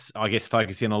 but let's, I guess,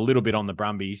 focus in a little bit on the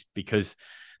Brumbies because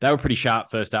they were pretty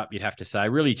sharp first up, you'd have to say.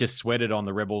 Really just sweated on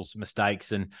the Rebels'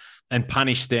 mistakes and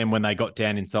punished them when they got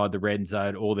down inside the red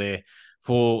zone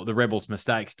for the Rebels'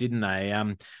 mistakes, didn't they?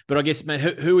 But I guess, man,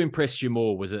 who impressed you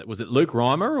more? Was it Luke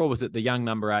Reimer or was it the young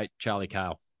number 8, Charlie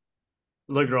Cale?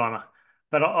 Luke Reimer.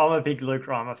 But I'm a big Luke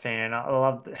Reimer fan. I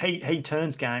love he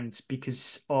turns games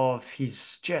because of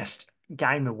his just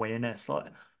game awareness. Like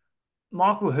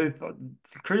Michael Hooper,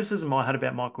 the criticism I had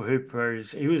about Michael Hooper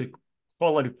is he was a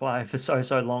quality player for so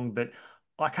long, but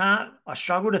I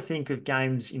struggle to think of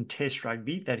games in Test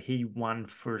rugby that he won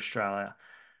for Australia.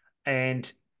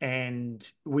 And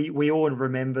we all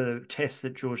remember tests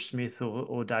that George Smith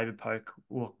or David Pocock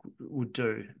would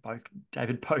do.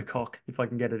 David Pocock, if I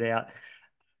can get it out.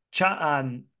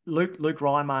 Luke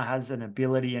Reimer has an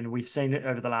ability, and we've seen it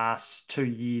over the last 2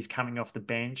 years coming off the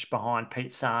bench behind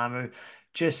Pete Samu,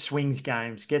 just swings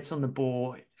games, gets on the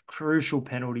ball, crucial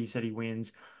penalties that he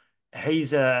wins. But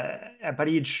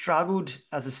he had struggled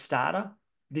as a starter.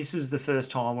 This was the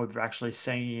first time we've actually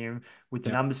seen him with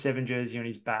the number 7 jersey on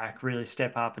his back really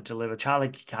step up and deliver. Charlie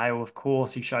Cale, of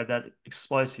course, he showed that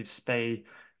explosive speed,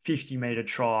 50-meter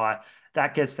try.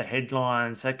 that gets the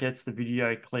headlines, that gets the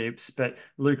video clips. But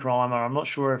Luke Reimer, I'm not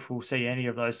sure if we'll see any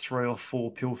of those 3 or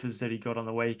 4 pilfers that he got on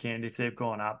the weekend if they've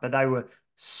gone up. But they were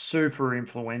super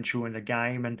influential in the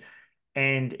game,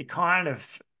 and it kind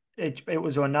of it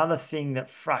was another thing that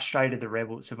frustrated the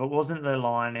Rebels. If it wasn't the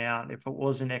line out, if it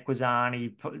wasn't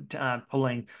Ekwesani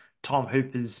pulling Tom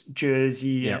Hooper's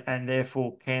jersey and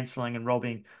therefore cancelling and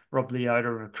robbing Rob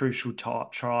Leota of a crucial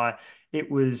try,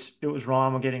 it was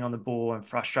Reimer getting on the ball and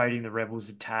frustrating the Rebels'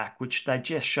 attack, which they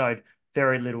just showed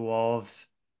very little of.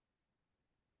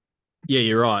 Yeah,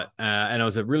 you're right. And it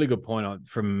was a really good point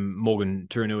from Morgan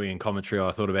Turinui in commentary.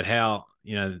 I thought about how,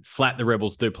 flat the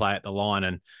Rebels do play at the line.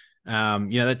 And,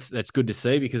 that's good to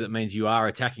see, because it means you are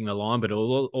attacking the line, but it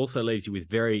also leaves you with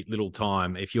very little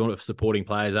time. If your supporting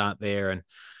players aren't there and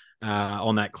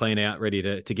on that clean out, ready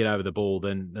to get over the ball,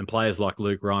 then players like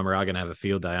Luke Reimer are going to have a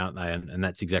field day, aren't they? And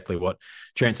that's exactly what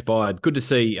transpired. Good to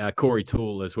see Corey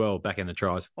Toole as well back in the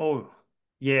tries. Oh,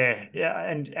 yeah.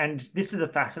 And this is a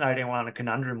fascinating one, a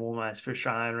conundrum almost for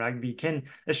Australian rugby. Can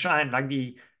Australian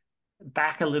rugby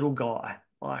back a little guy?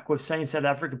 Like we've seen South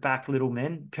Africa back little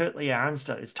men. Curtly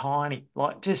Arendse is tiny,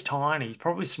 like just tiny. He's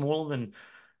probably smaller than,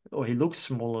 or he looks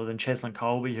smaller than Cheslin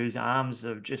Colby, whose arms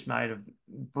are just made of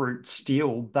brute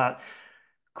steel. But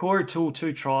Corey Toole,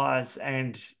 2 tries,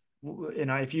 and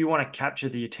if you want to capture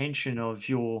the attention of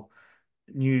your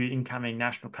new incoming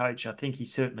national coach, I think he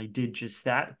certainly did just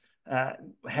that.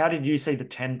 How did you see the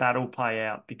 10 battle play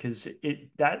out? Because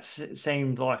that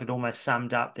seemed like it almost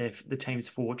summed up the team's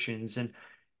fortunes, and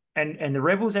the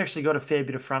Rebels actually got a fair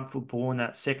bit of front foot ball in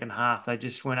that second half. They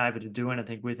just weren't able to do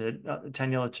anything with it.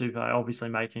 Taniela Tupou obviously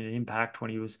making an impact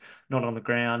when he was not on the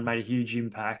ground, made a huge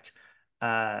impact,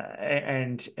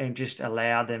 and just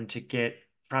allowed them to get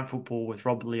front foot ball with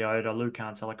Rob Leota,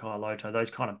 Lukan Salakaia-Loto,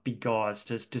 those kind of big guys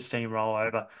to steamroll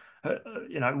over.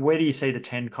 Where do you see the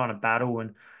 10 kind of battle?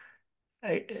 And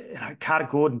Carter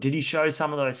Gordon, did he show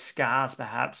some of those scars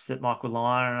perhaps that Michael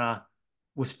Lyon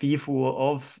was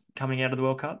fearful of coming out of the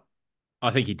World Cup?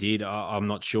 I think he did. I'm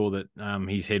not sure that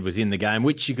his head was in the game,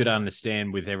 which you could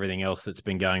understand with everything else that's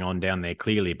been going on down there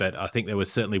clearly. But I think there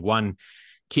was certainly one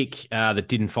kick that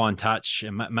didn't find touch,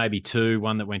 and maybe 2.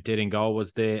 One that went dead in goal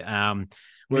was there.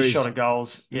 Missed shot of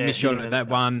goals. Yeah, missed shot of that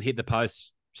one, hit the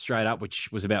post straight up,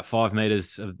 which was about 5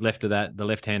 meters left of that, the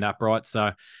left-hand upright.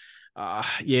 So,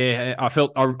 I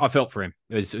felt for him.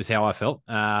 It was how I felt.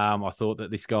 I thought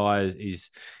that this guy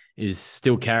is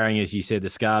still carrying, as you said, the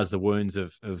scars, the wounds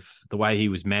of the way he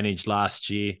was managed last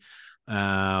year,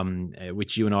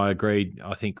 which you and I agreed.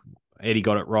 I think Eddie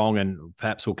got it wrong, and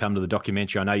perhaps we'll come to the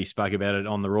documentary. I know you spoke about it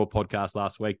on the Raw podcast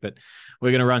last week, but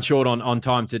we're going to run short on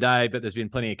time today, but there's been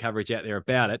plenty of coverage out there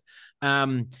about it.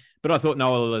 But I thought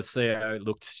Noah Lolesio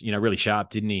looked, really sharp,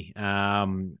 didn't he?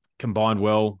 Combined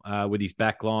well with his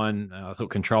back line. I thought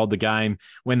controlled the game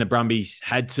when the Brumbies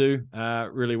had to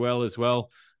really well as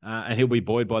well. And he'll be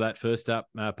buoyed by that first up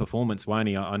performance, won't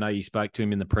he? I know you spoke to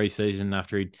him in the preseason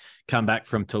after he'd come back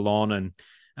from Toulon,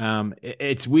 and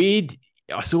it's weird.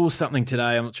 I saw something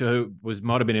today. I'm not sure who it was.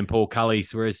 Might have been in Paul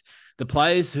Cully's. Whereas the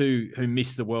players who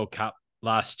missed the World Cup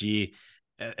last year,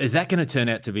 is that going to turn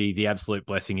out to be the absolute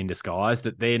blessing in disguise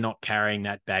that they're not carrying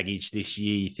that baggage this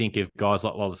year? You think of guys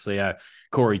like Lolesio,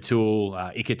 Corey Toole,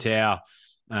 Ikitau,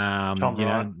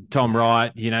 Tom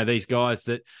Wright. These guys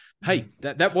that. Hey,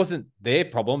 that wasn't their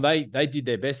problem. They did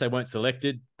their best. They weren't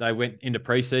selected. They went into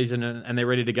preseason and they're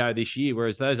ready to go this year.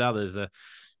 Whereas those others are,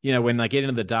 when they get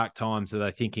into the dark times, are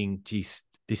they thinking, geez,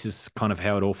 this is kind of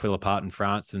how it all fell apart in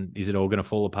France, and is it all going to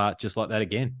fall apart just like that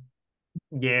again?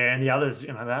 Yeah, and the others,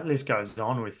 that list goes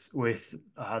on with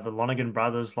the Lonergan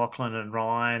brothers, Lachlan and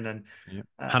Ryan, and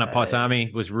Hannah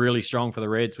Paisami was really strong for the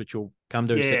Reds, which we'll come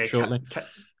to shortly.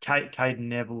 Caden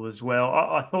Neville as well.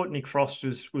 I thought Nick Frost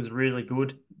was really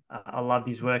good. I loved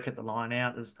his work at the line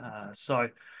out. So,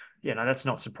 that's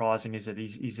not surprising, is it?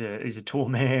 He's a tall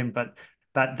man, but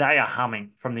they are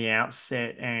humming from the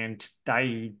outset, and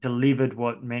they delivered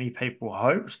what many people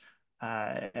hoped.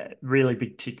 Really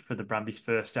big tick for the Brumbies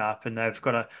first up, and they've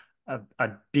got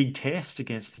a big test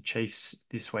against the Chiefs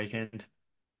this weekend.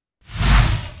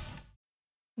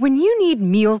 When you need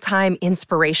mealtime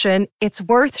inspiration, it's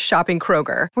worth shopping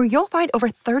Kroger, where you'll find over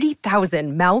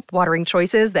 30,000 mouth-watering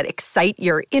choices that excite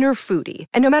your inner foodie.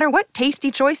 And no matter what tasty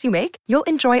choice you make, you'll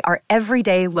enjoy our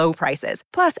everyday low prices,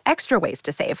 plus extra ways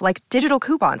to save, like digital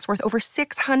coupons worth over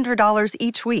 $600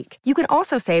 each week. You can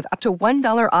also save up to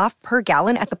 $1 off per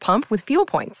gallon at the pump with fuel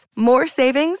points. More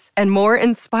savings and more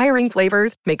inspiring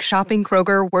flavors make shopping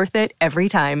Kroger worth it every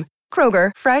time.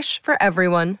 Kroger, fresh for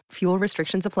everyone. Fuel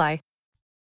restrictions apply.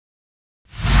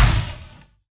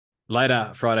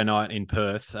 Later Friday night in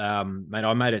Perth, mate,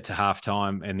 I made it to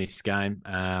halftime in this game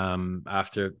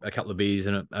after a couple of beers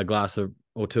and a glass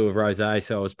or two of rosé,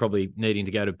 so I was probably needing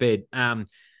to go to bed.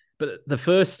 But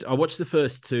I watched the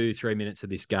first 2-3 minutes of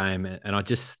this game, and I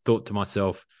just thought to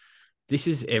myself, this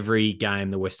is every game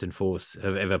the Western Force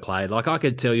have ever played. Like, I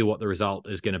could tell you what the result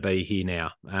is going to be here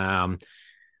now.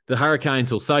 The Hurricanes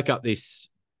will soak up this,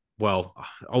 well,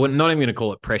 I'm not even going to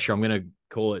call it pressure. I'm going to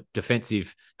call it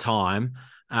defensive time.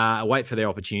 Wait for their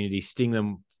opportunity, sting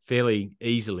them fairly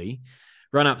easily,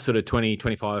 run up sort of 20,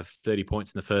 25, 30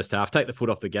 points in the first half, take the foot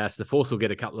off the gas. The Force will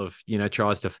get a couple of,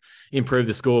 tries to improve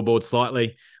the scoreboard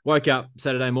slightly. Woke up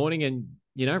Saturday morning and,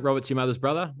 Robert's your mother's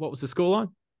brother. What was the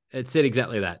scoreline? It said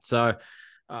exactly that. So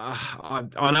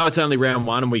I know it's only round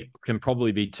one and we can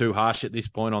probably be too harsh at this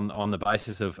point on the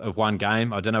basis of one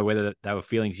game. I don't know whether they were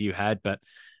feelings you had, but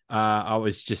I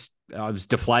was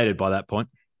deflated by that point.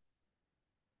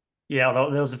 Yeah,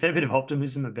 there was a fair bit of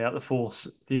optimism about the Force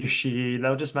this year. They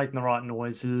were just making the right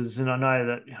noises, and I know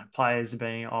that players are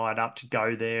being eyed up to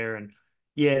go there. And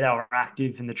yeah, they were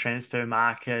active in the transfer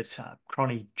market.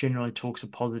 Cronny generally talks a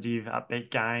positive,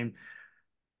 upbeat game.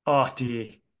 Oh dear,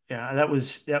 yeah, that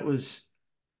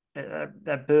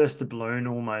burst the balloon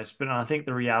almost. But I think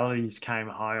the realities came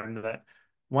home that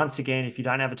once again, if you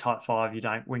don't have a top five, you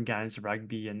don't win games of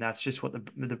rugby, and that's just what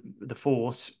the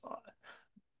Force.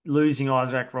 Losing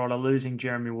Isaac Rodder, losing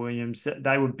Jeremy Williams,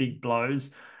 they were big blows.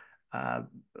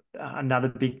 Another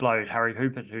big blow, Harry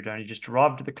Hooper, who'd only just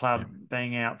arrived to the club,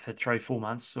 being out for 3-4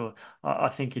 months, or I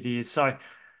think it is. So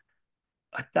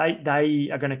they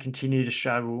are going to continue to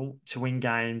struggle to win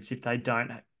games if they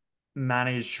don't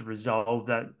manage to resolve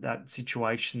that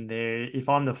situation there. If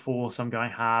I'm the Force, I'm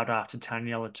going hard after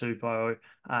Taniela Tupou.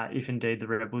 If indeed the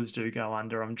Rebels do go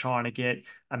under, I'm trying to get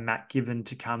a Matt Gibbon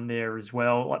to come there as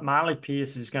well. Like, Marley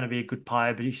Pearce is going to be a good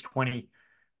player, but he's 20,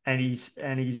 and he's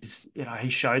he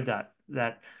showed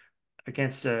that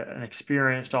against an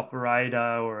experienced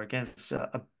operator or against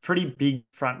a pretty big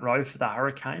front row for the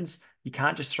Hurricanes, you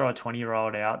can't just throw a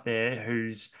 20-year-old out there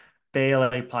who's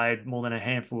barely played more than a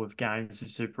handful of games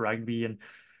of Super Rugby. And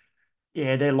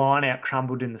yeah, their line out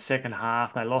crumbled in the second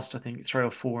half. They lost, I think, 3 or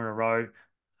 4 in a row.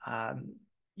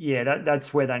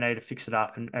 That's where they need to fix it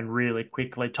up and really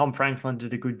quickly. Tom Franklin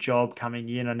did a good job coming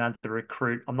in, another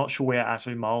recruit. I'm not sure where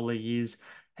Atu Moli is.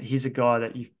 He's a guy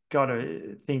that you've got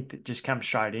to think that just comes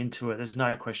straight into it. There's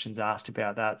no questions asked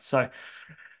about that. So,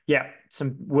 yeah,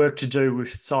 some work to do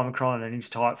with Simon Cronin and his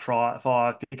tight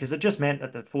five, because it just meant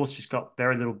that the Force just got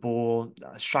very little ball.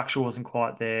 Structure wasn't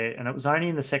quite there. And it was only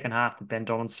in the second half that Ben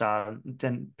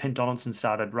Donaldson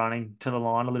started running to the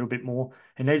line a little bit more.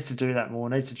 He needs to do that more,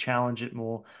 needs to challenge it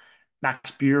more.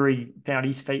 Max Bury found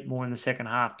his feet more in the second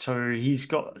half too. He's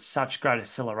got such great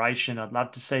acceleration. I'd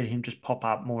love to see him just pop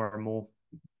up more and more.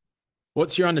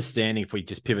 What's your understanding, if we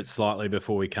just pivot slightly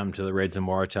before we come to the Reds and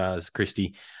Waratahs,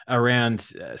 Christy, around,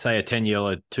 say, a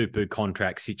Taniela Tupou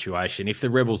contract situation? If the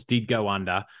Rebels did go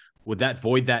under, would that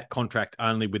void that contract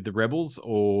only with the Rebels,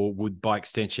 or would, by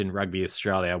extension, Rugby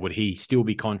Australia, would he still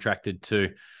be contracted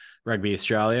to Rugby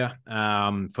Australia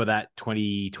for that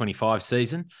 2025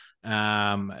 season?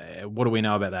 What do we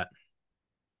know about that?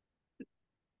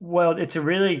 Well, it's a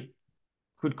really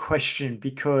good question,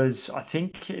 because I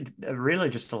think it really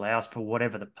just allows for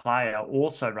whatever the player,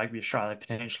 also Rugby Australia,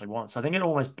 potentially wants. I think it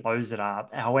almost blows it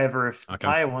up. However, if the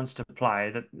player wants to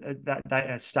play, that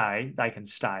they stay, they can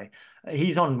stay.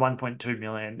 He's on 1.2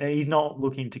 million. He's not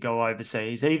looking to go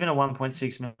overseas. Even a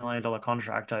 $1.6 million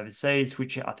contract overseas,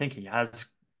 which I think he has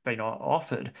been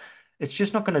offered, it's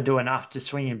just not going to do enough to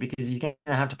swing him, because he's going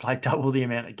to have to play double the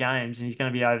amount of games, and he's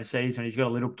going to be overseas when he's got a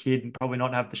little kid and probably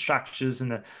not have the structures and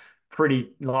the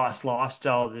pretty nice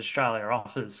lifestyle that Australia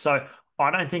offers. So I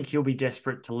don't think he'll be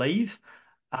desperate to leave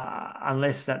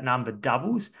unless that number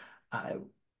doubles.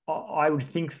 I would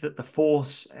think that the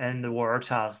Force and the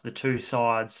Waratahs, the two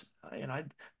sides,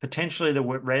 potentially the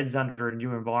Reds under a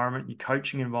new environment, new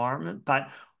coaching environment, but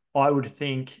I would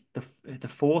think the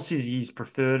Force is his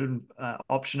preferred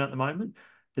option at the moment.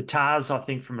 The Tars, I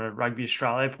think, from a Rugby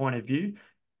Australia point of view,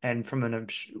 and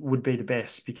would be the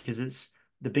best, because it's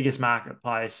the biggest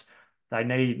marketplace. They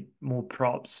need more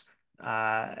props.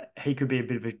 He could be a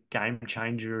bit of a game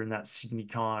changer in that Sydney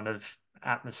kind of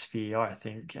atmosphere, I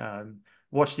think.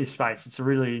 Watch this space. It's a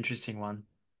really interesting one.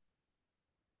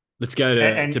 Let's go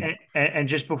to... And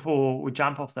just before we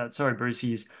jump off that, sorry, Bruce,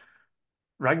 is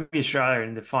Rugby Australia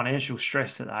and the financial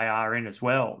stress that they are in as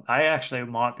well. They actually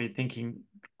might be thinking,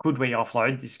 could we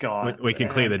offload this guy? We can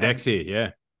clear the decks here,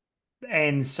 yeah.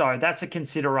 And so that's a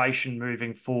consideration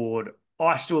moving forward.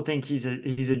 I still think he's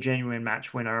a genuine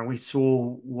match winner, and we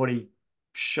saw what he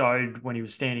showed when he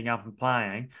was standing up and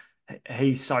playing.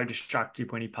 He's so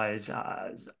destructive when he plays.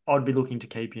 I'd be looking to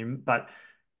keep him, but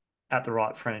at the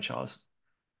right franchise.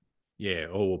 Yeah,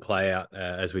 all will play out,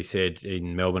 as we said,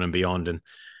 in Melbourne and beyond, and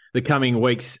the coming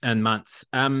weeks and months.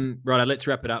 Right, let's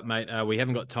wrap it up, mate. We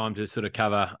haven't got time to sort of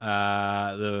cover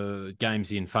the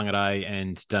games in Whangarei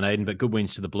and Dunedin, but good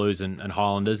wins to the Blues and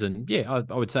Highlanders. And yeah,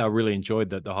 I would say I really enjoyed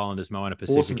the Highlanders Moana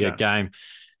Pacifica Awesome game.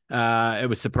 It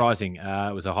was surprising.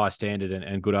 It was a high standard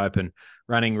and good open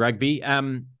running rugby.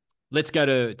 Let's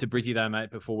go to Brizzy though,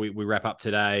 mate, before we wrap up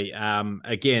today.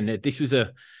 Again, this was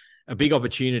a big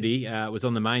opportunity. It was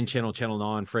on the main channel, Channel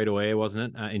 9, free to air,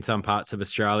 wasn't it? In some parts of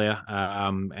Australia.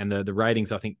 And the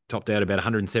ratings, I think, topped out about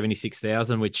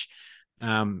 176,000, which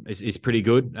is pretty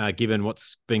good given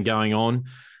what's been going on.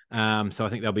 So I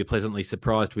think they'll be pleasantly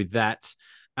surprised with that.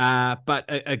 But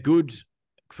a good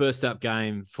first up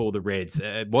game for the Reds.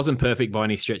 It wasn't perfect by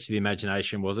any stretch of the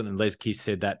imagination, wasn't it? And Les Kiss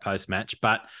said that post-match.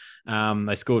 But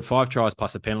they scored 5 tries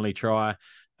plus a penalty try.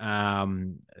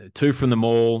 2 from the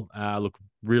maul,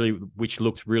 which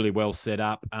looked really well set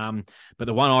up. But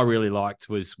the one I really liked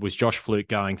was Josh Fluke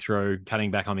going through,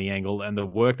 cutting back on the angle, and the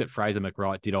work that Fraser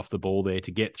McWright did off the ball there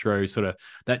to get through sort of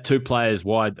that 2 players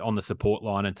wide on the support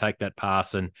line and take that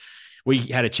pass. And we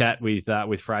had a chat with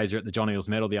Fraser at the John Eels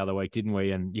Medal the other week, didn't we?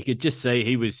 And you could just see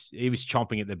he was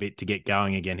chomping at the bit to get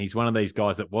going again. He's one of these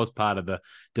guys that was part of the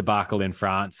debacle in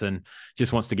France and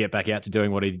just wants to get back out to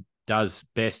doing what he does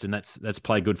best, and that's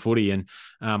play good footy. And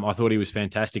I thought he was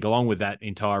fantastic, along with that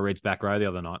entire Reds back row the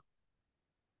other night.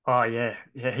 Oh yeah,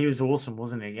 he was awesome,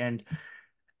 wasn't he? And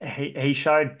he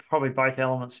showed probably both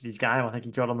elements of his game. I think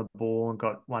he got on the ball and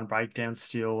got one breakdown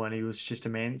steal, and he was just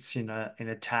immense in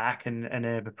attack and an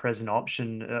ever-present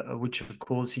option, which of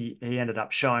course he ended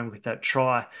up showing with that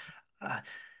try.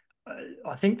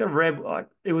 I think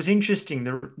it was interesting.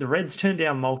 The Reds turned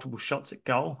down multiple shots at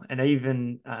goal, and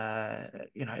even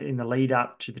in the lead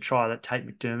up to the try that Tate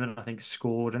McDermott I think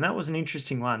scored, and that was an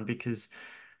interesting one because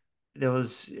there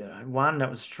was one that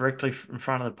was directly in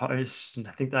front of the post, and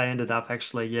I think they ended up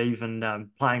actually even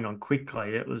playing on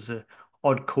quickly. It was an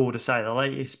odd call to say the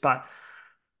least, but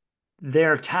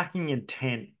their attacking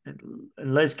intent, and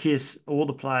Les Kiss, all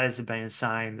the players have been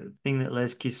saying the thing that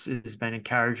Les Kiss has been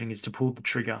encouraging is to pull the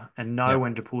trigger and know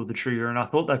when to pull the trigger. And I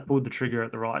thought they pulled the trigger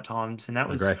at the right times, and that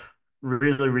was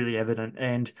really, really evident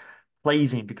and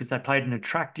pleasing because they played an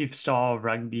attractive style of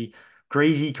rugby,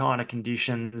 greasy kind of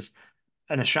conditions.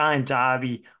 An Australian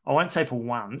derby, I won't say for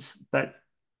once, but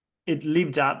it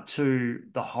lived up to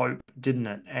the hope, didn't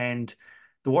it? And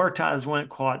the Waratahs weren't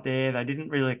quite there. They didn't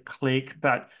really click,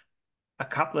 but a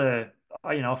couple of,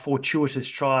 a fortuitous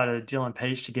try to Dylan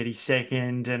Peach to get his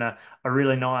second, and a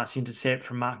really nice intercept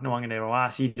from Mark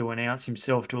Nwanga to announce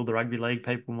himself to all the rugby league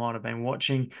people might have been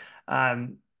watching.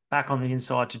 Back on the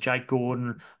inside to Jake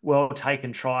Gordon, well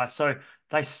taken try. So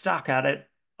they stuck at it.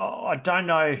 I don't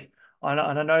know.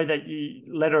 I know that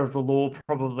letter of the law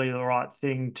probably the right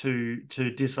thing to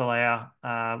disallow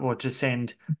or to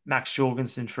send Max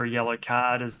Jorgensen for a yellow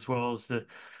card as well as the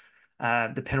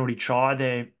penalty try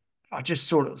there. I just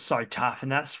thought it was so tough,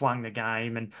 and that swung the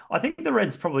game. And I think the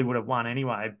Reds probably would have won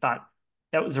anyway, but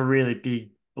that was a really big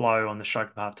blow on the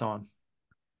stroke of half time.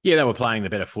 Yeah, they were playing the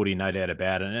better footy, no doubt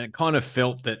about it. And it kind of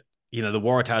felt that, the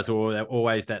Waratahs were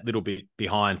always that little bit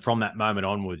behind from that moment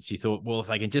onwards. You thought, well, if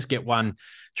they can just get one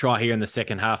try here in the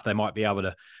second half, they might be able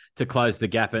to close the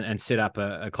gap and set up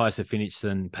a closer finish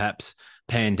than perhaps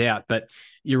panned out. But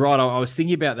you're right. I was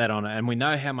thinking about that and we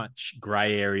know how much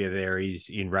grey area there is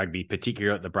in rugby,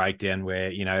 particularly at the breakdown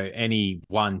where, any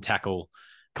one tackle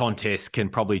contest can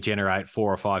probably generate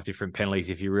 4 or 5 different penalties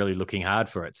if you're really looking hard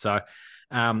for it. So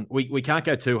we can't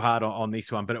go too hard on this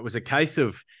one, but it was a case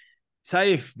of,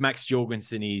 say if Max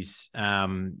Jorgensen is,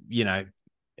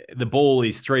 the ball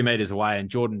is 3 meters away and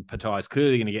Jordan Patai is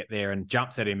clearly going to get there and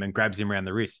jumps at him and grabs him around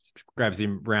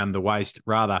the waist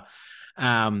rather,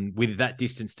 with that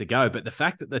distance to go. But the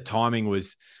fact that the timing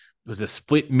was a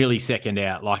split millisecond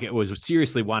out, like it was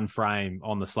seriously one frame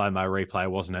on the slow-mo replay,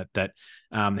 wasn't it? That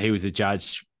he was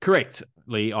adjudged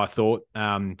correctly, I thought,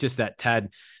 just that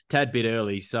tad bit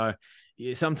early. So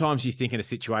sometimes you think in a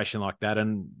situation like that,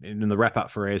 and in the wrap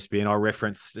up for ESPN, I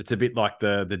referenced it's a bit like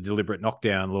the deliberate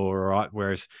knockdown law, right?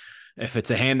 Whereas if it's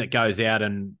a hand that goes out,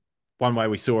 and one way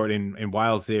we saw it in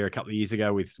Wales there a couple of years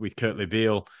ago with Kurt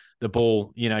Leveille, the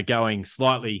ball, going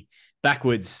slightly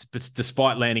backwards, but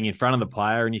despite landing in front of the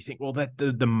player, and you think, well, that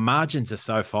the margins are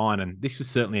so fine, and this was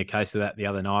certainly a case of that the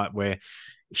other night, where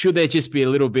should there just be a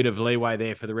little bit of leeway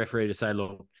there for the referee to say,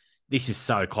 look, this is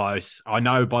so close. I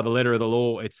know by the letter of the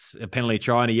law, it's a penalty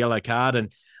try and a yellow card.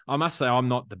 And I must say I'm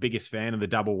not the biggest fan of the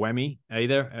double whammy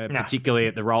either, No. particularly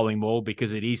at the rolling maul,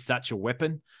 because it is such a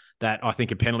weapon that I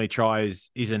think a penalty try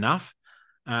is enough.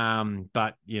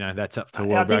 But that's up to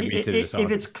World Rugby to decide.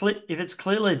 If it's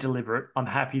clearly deliberate, I'm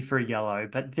happy for a yellow.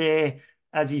 But there,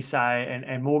 as you say,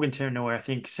 and Morgan Terranoi, I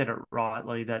think, said it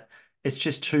rightly, that it's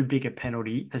just too big a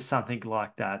penalty for something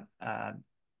like that. I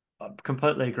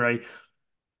completely agree.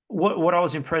 What I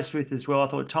was impressed with as well, I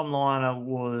thought Tom Liner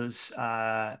was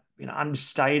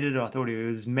understated. I thought he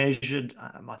was measured.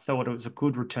 I thought it was a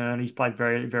good return. He's played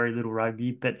very, very little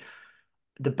rugby, but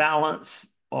the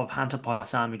balance of Hunter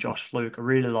Paisami, Josh Fluke, I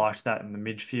really liked that in the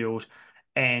midfield.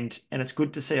 And it's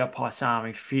good to see our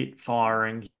Paisami fit,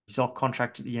 firing. He's off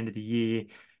contract at the end of the year.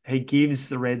 He gives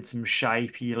the Reds some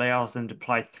shape. He allows them to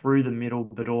play through the middle,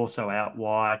 but also out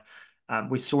wide.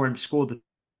 We saw him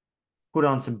put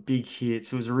on some big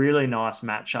hits. It was a really nice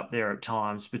match up there at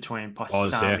times between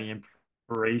Paisami and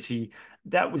Parisi.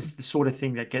 That was the sort of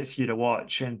thing that gets you to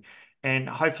watch. And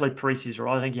hopefully Parisi's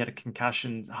right. I think he had a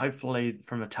concussion. Hopefully,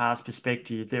 from a TARS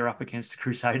perspective, they're up against the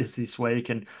Crusaders this week,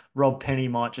 and Rob Penny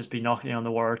might just be knocking on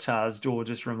the Waratahs' door,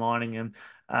 just reminding him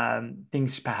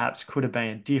things perhaps could have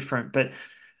been different. But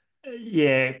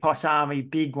yeah, Paisami,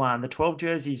 big one. The 12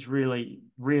 jersey's really,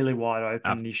 really wide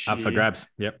open this year. Up for grabs.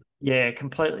 Yep. Yeah,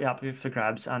 completely up for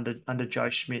grabs under Joe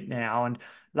Schmidt now. And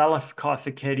Lalakai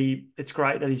Foketi, it's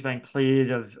great that he's been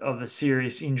cleared of a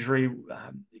serious injury.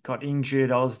 He got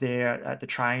injured. I was there at the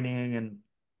training, and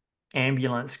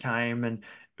ambulance came, and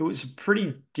it was a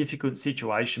pretty difficult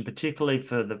situation, particularly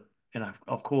for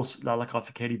of course, Lalakai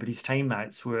Foketi, but his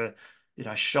teammates were,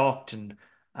 shocked and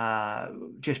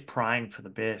just praying for the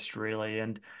best, really.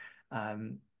 And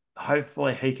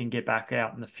hopefully he can get back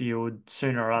out in the field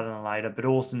sooner rather than later, but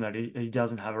also that he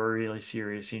doesn't have a really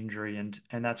serious injury,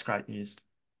 and that's great news.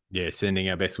 Yeah, sending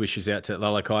our best wishes out to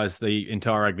Lalakai, as the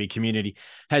entire rugby community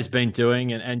has been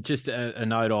doing. And just a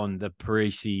note on the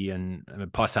Parisi and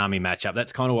Paisami matchup.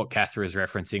 That's kind of what Catherine is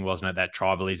referencing, wasn't it? That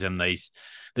tribalism,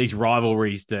 these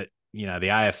rivalries that, the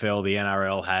AFL, the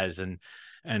NRL has, and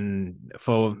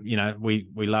for, we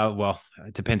love, well,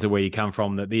 it depends on where you come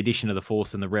from, the addition of the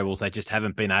Force and the Rebels, they just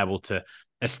haven't been able to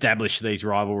establish these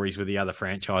rivalries with the other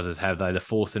franchises, have they? The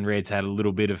Force and Reds had a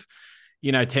little bit of,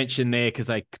 tension there because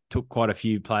they took quite a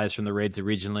few players from the Reds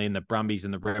originally, and the Brumbies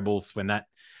and the Rebels, when that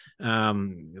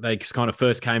they just kind of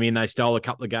first came in, they stole a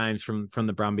couple of games from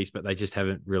the Brumbies, but they just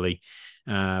haven't really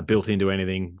built into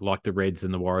anything like the Reds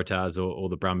and the Waratahs, or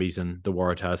the Brumbies and the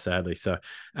Waratahs, sadly. So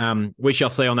we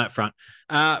shall see on that front.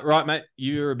 Right, mate,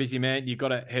 you're a busy man. You've got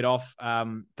to head off.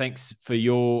 Thanks for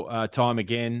your time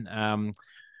again.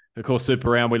 Of course,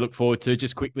 Super Round we look forward to.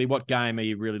 Just quickly, what game are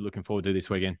you really looking forward to this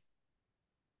weekend?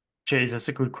 Geez, that's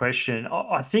a good question.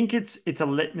 I think it's a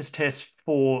litmus test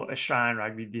for Australian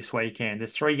rugby this weekend.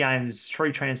 There's 3 games,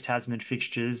 3 Trans-Tasman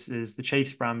fixtures. There's the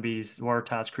Chiefs, Brumbies,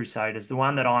 Waratahs, Crusaders. The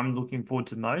one that I'm looking forward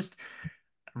to most,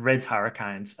 Reds,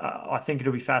 Hurricanes. I think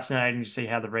it'll be fascinating to see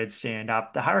how the Reds stand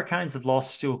up. The Hurricanes have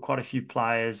lost still quite a few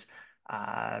players.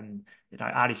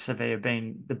 Artie Sevilla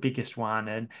being the biggest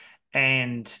one,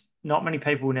 and not many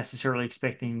people were necessarily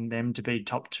expecting them to be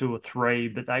top 2 or 3,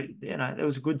 but there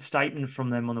was a good statement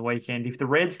from them on the weekend. If the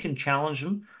Reds can challenge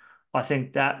them, I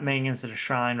think that means that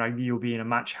Australian rugby will be in a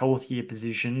much healthier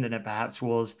position than it perhaps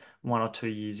was 1 or 2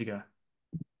 years ago.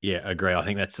 Yeah, I agree. I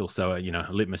think that's also a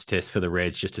litmus test for the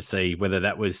Reds, just to see whether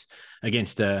that was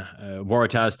against a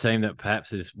Waratahs team that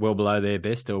perhaps is well below their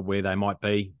best, or where they might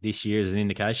be this year as an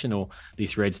indication, or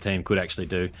this Reds team could actually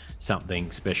do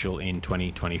something special in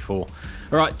 2024. All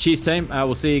right, cheers, team.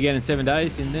 We'll see you again in 7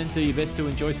 days, and then do your best to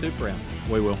enjoy Super Round.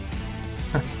 We will.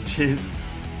 Cheers.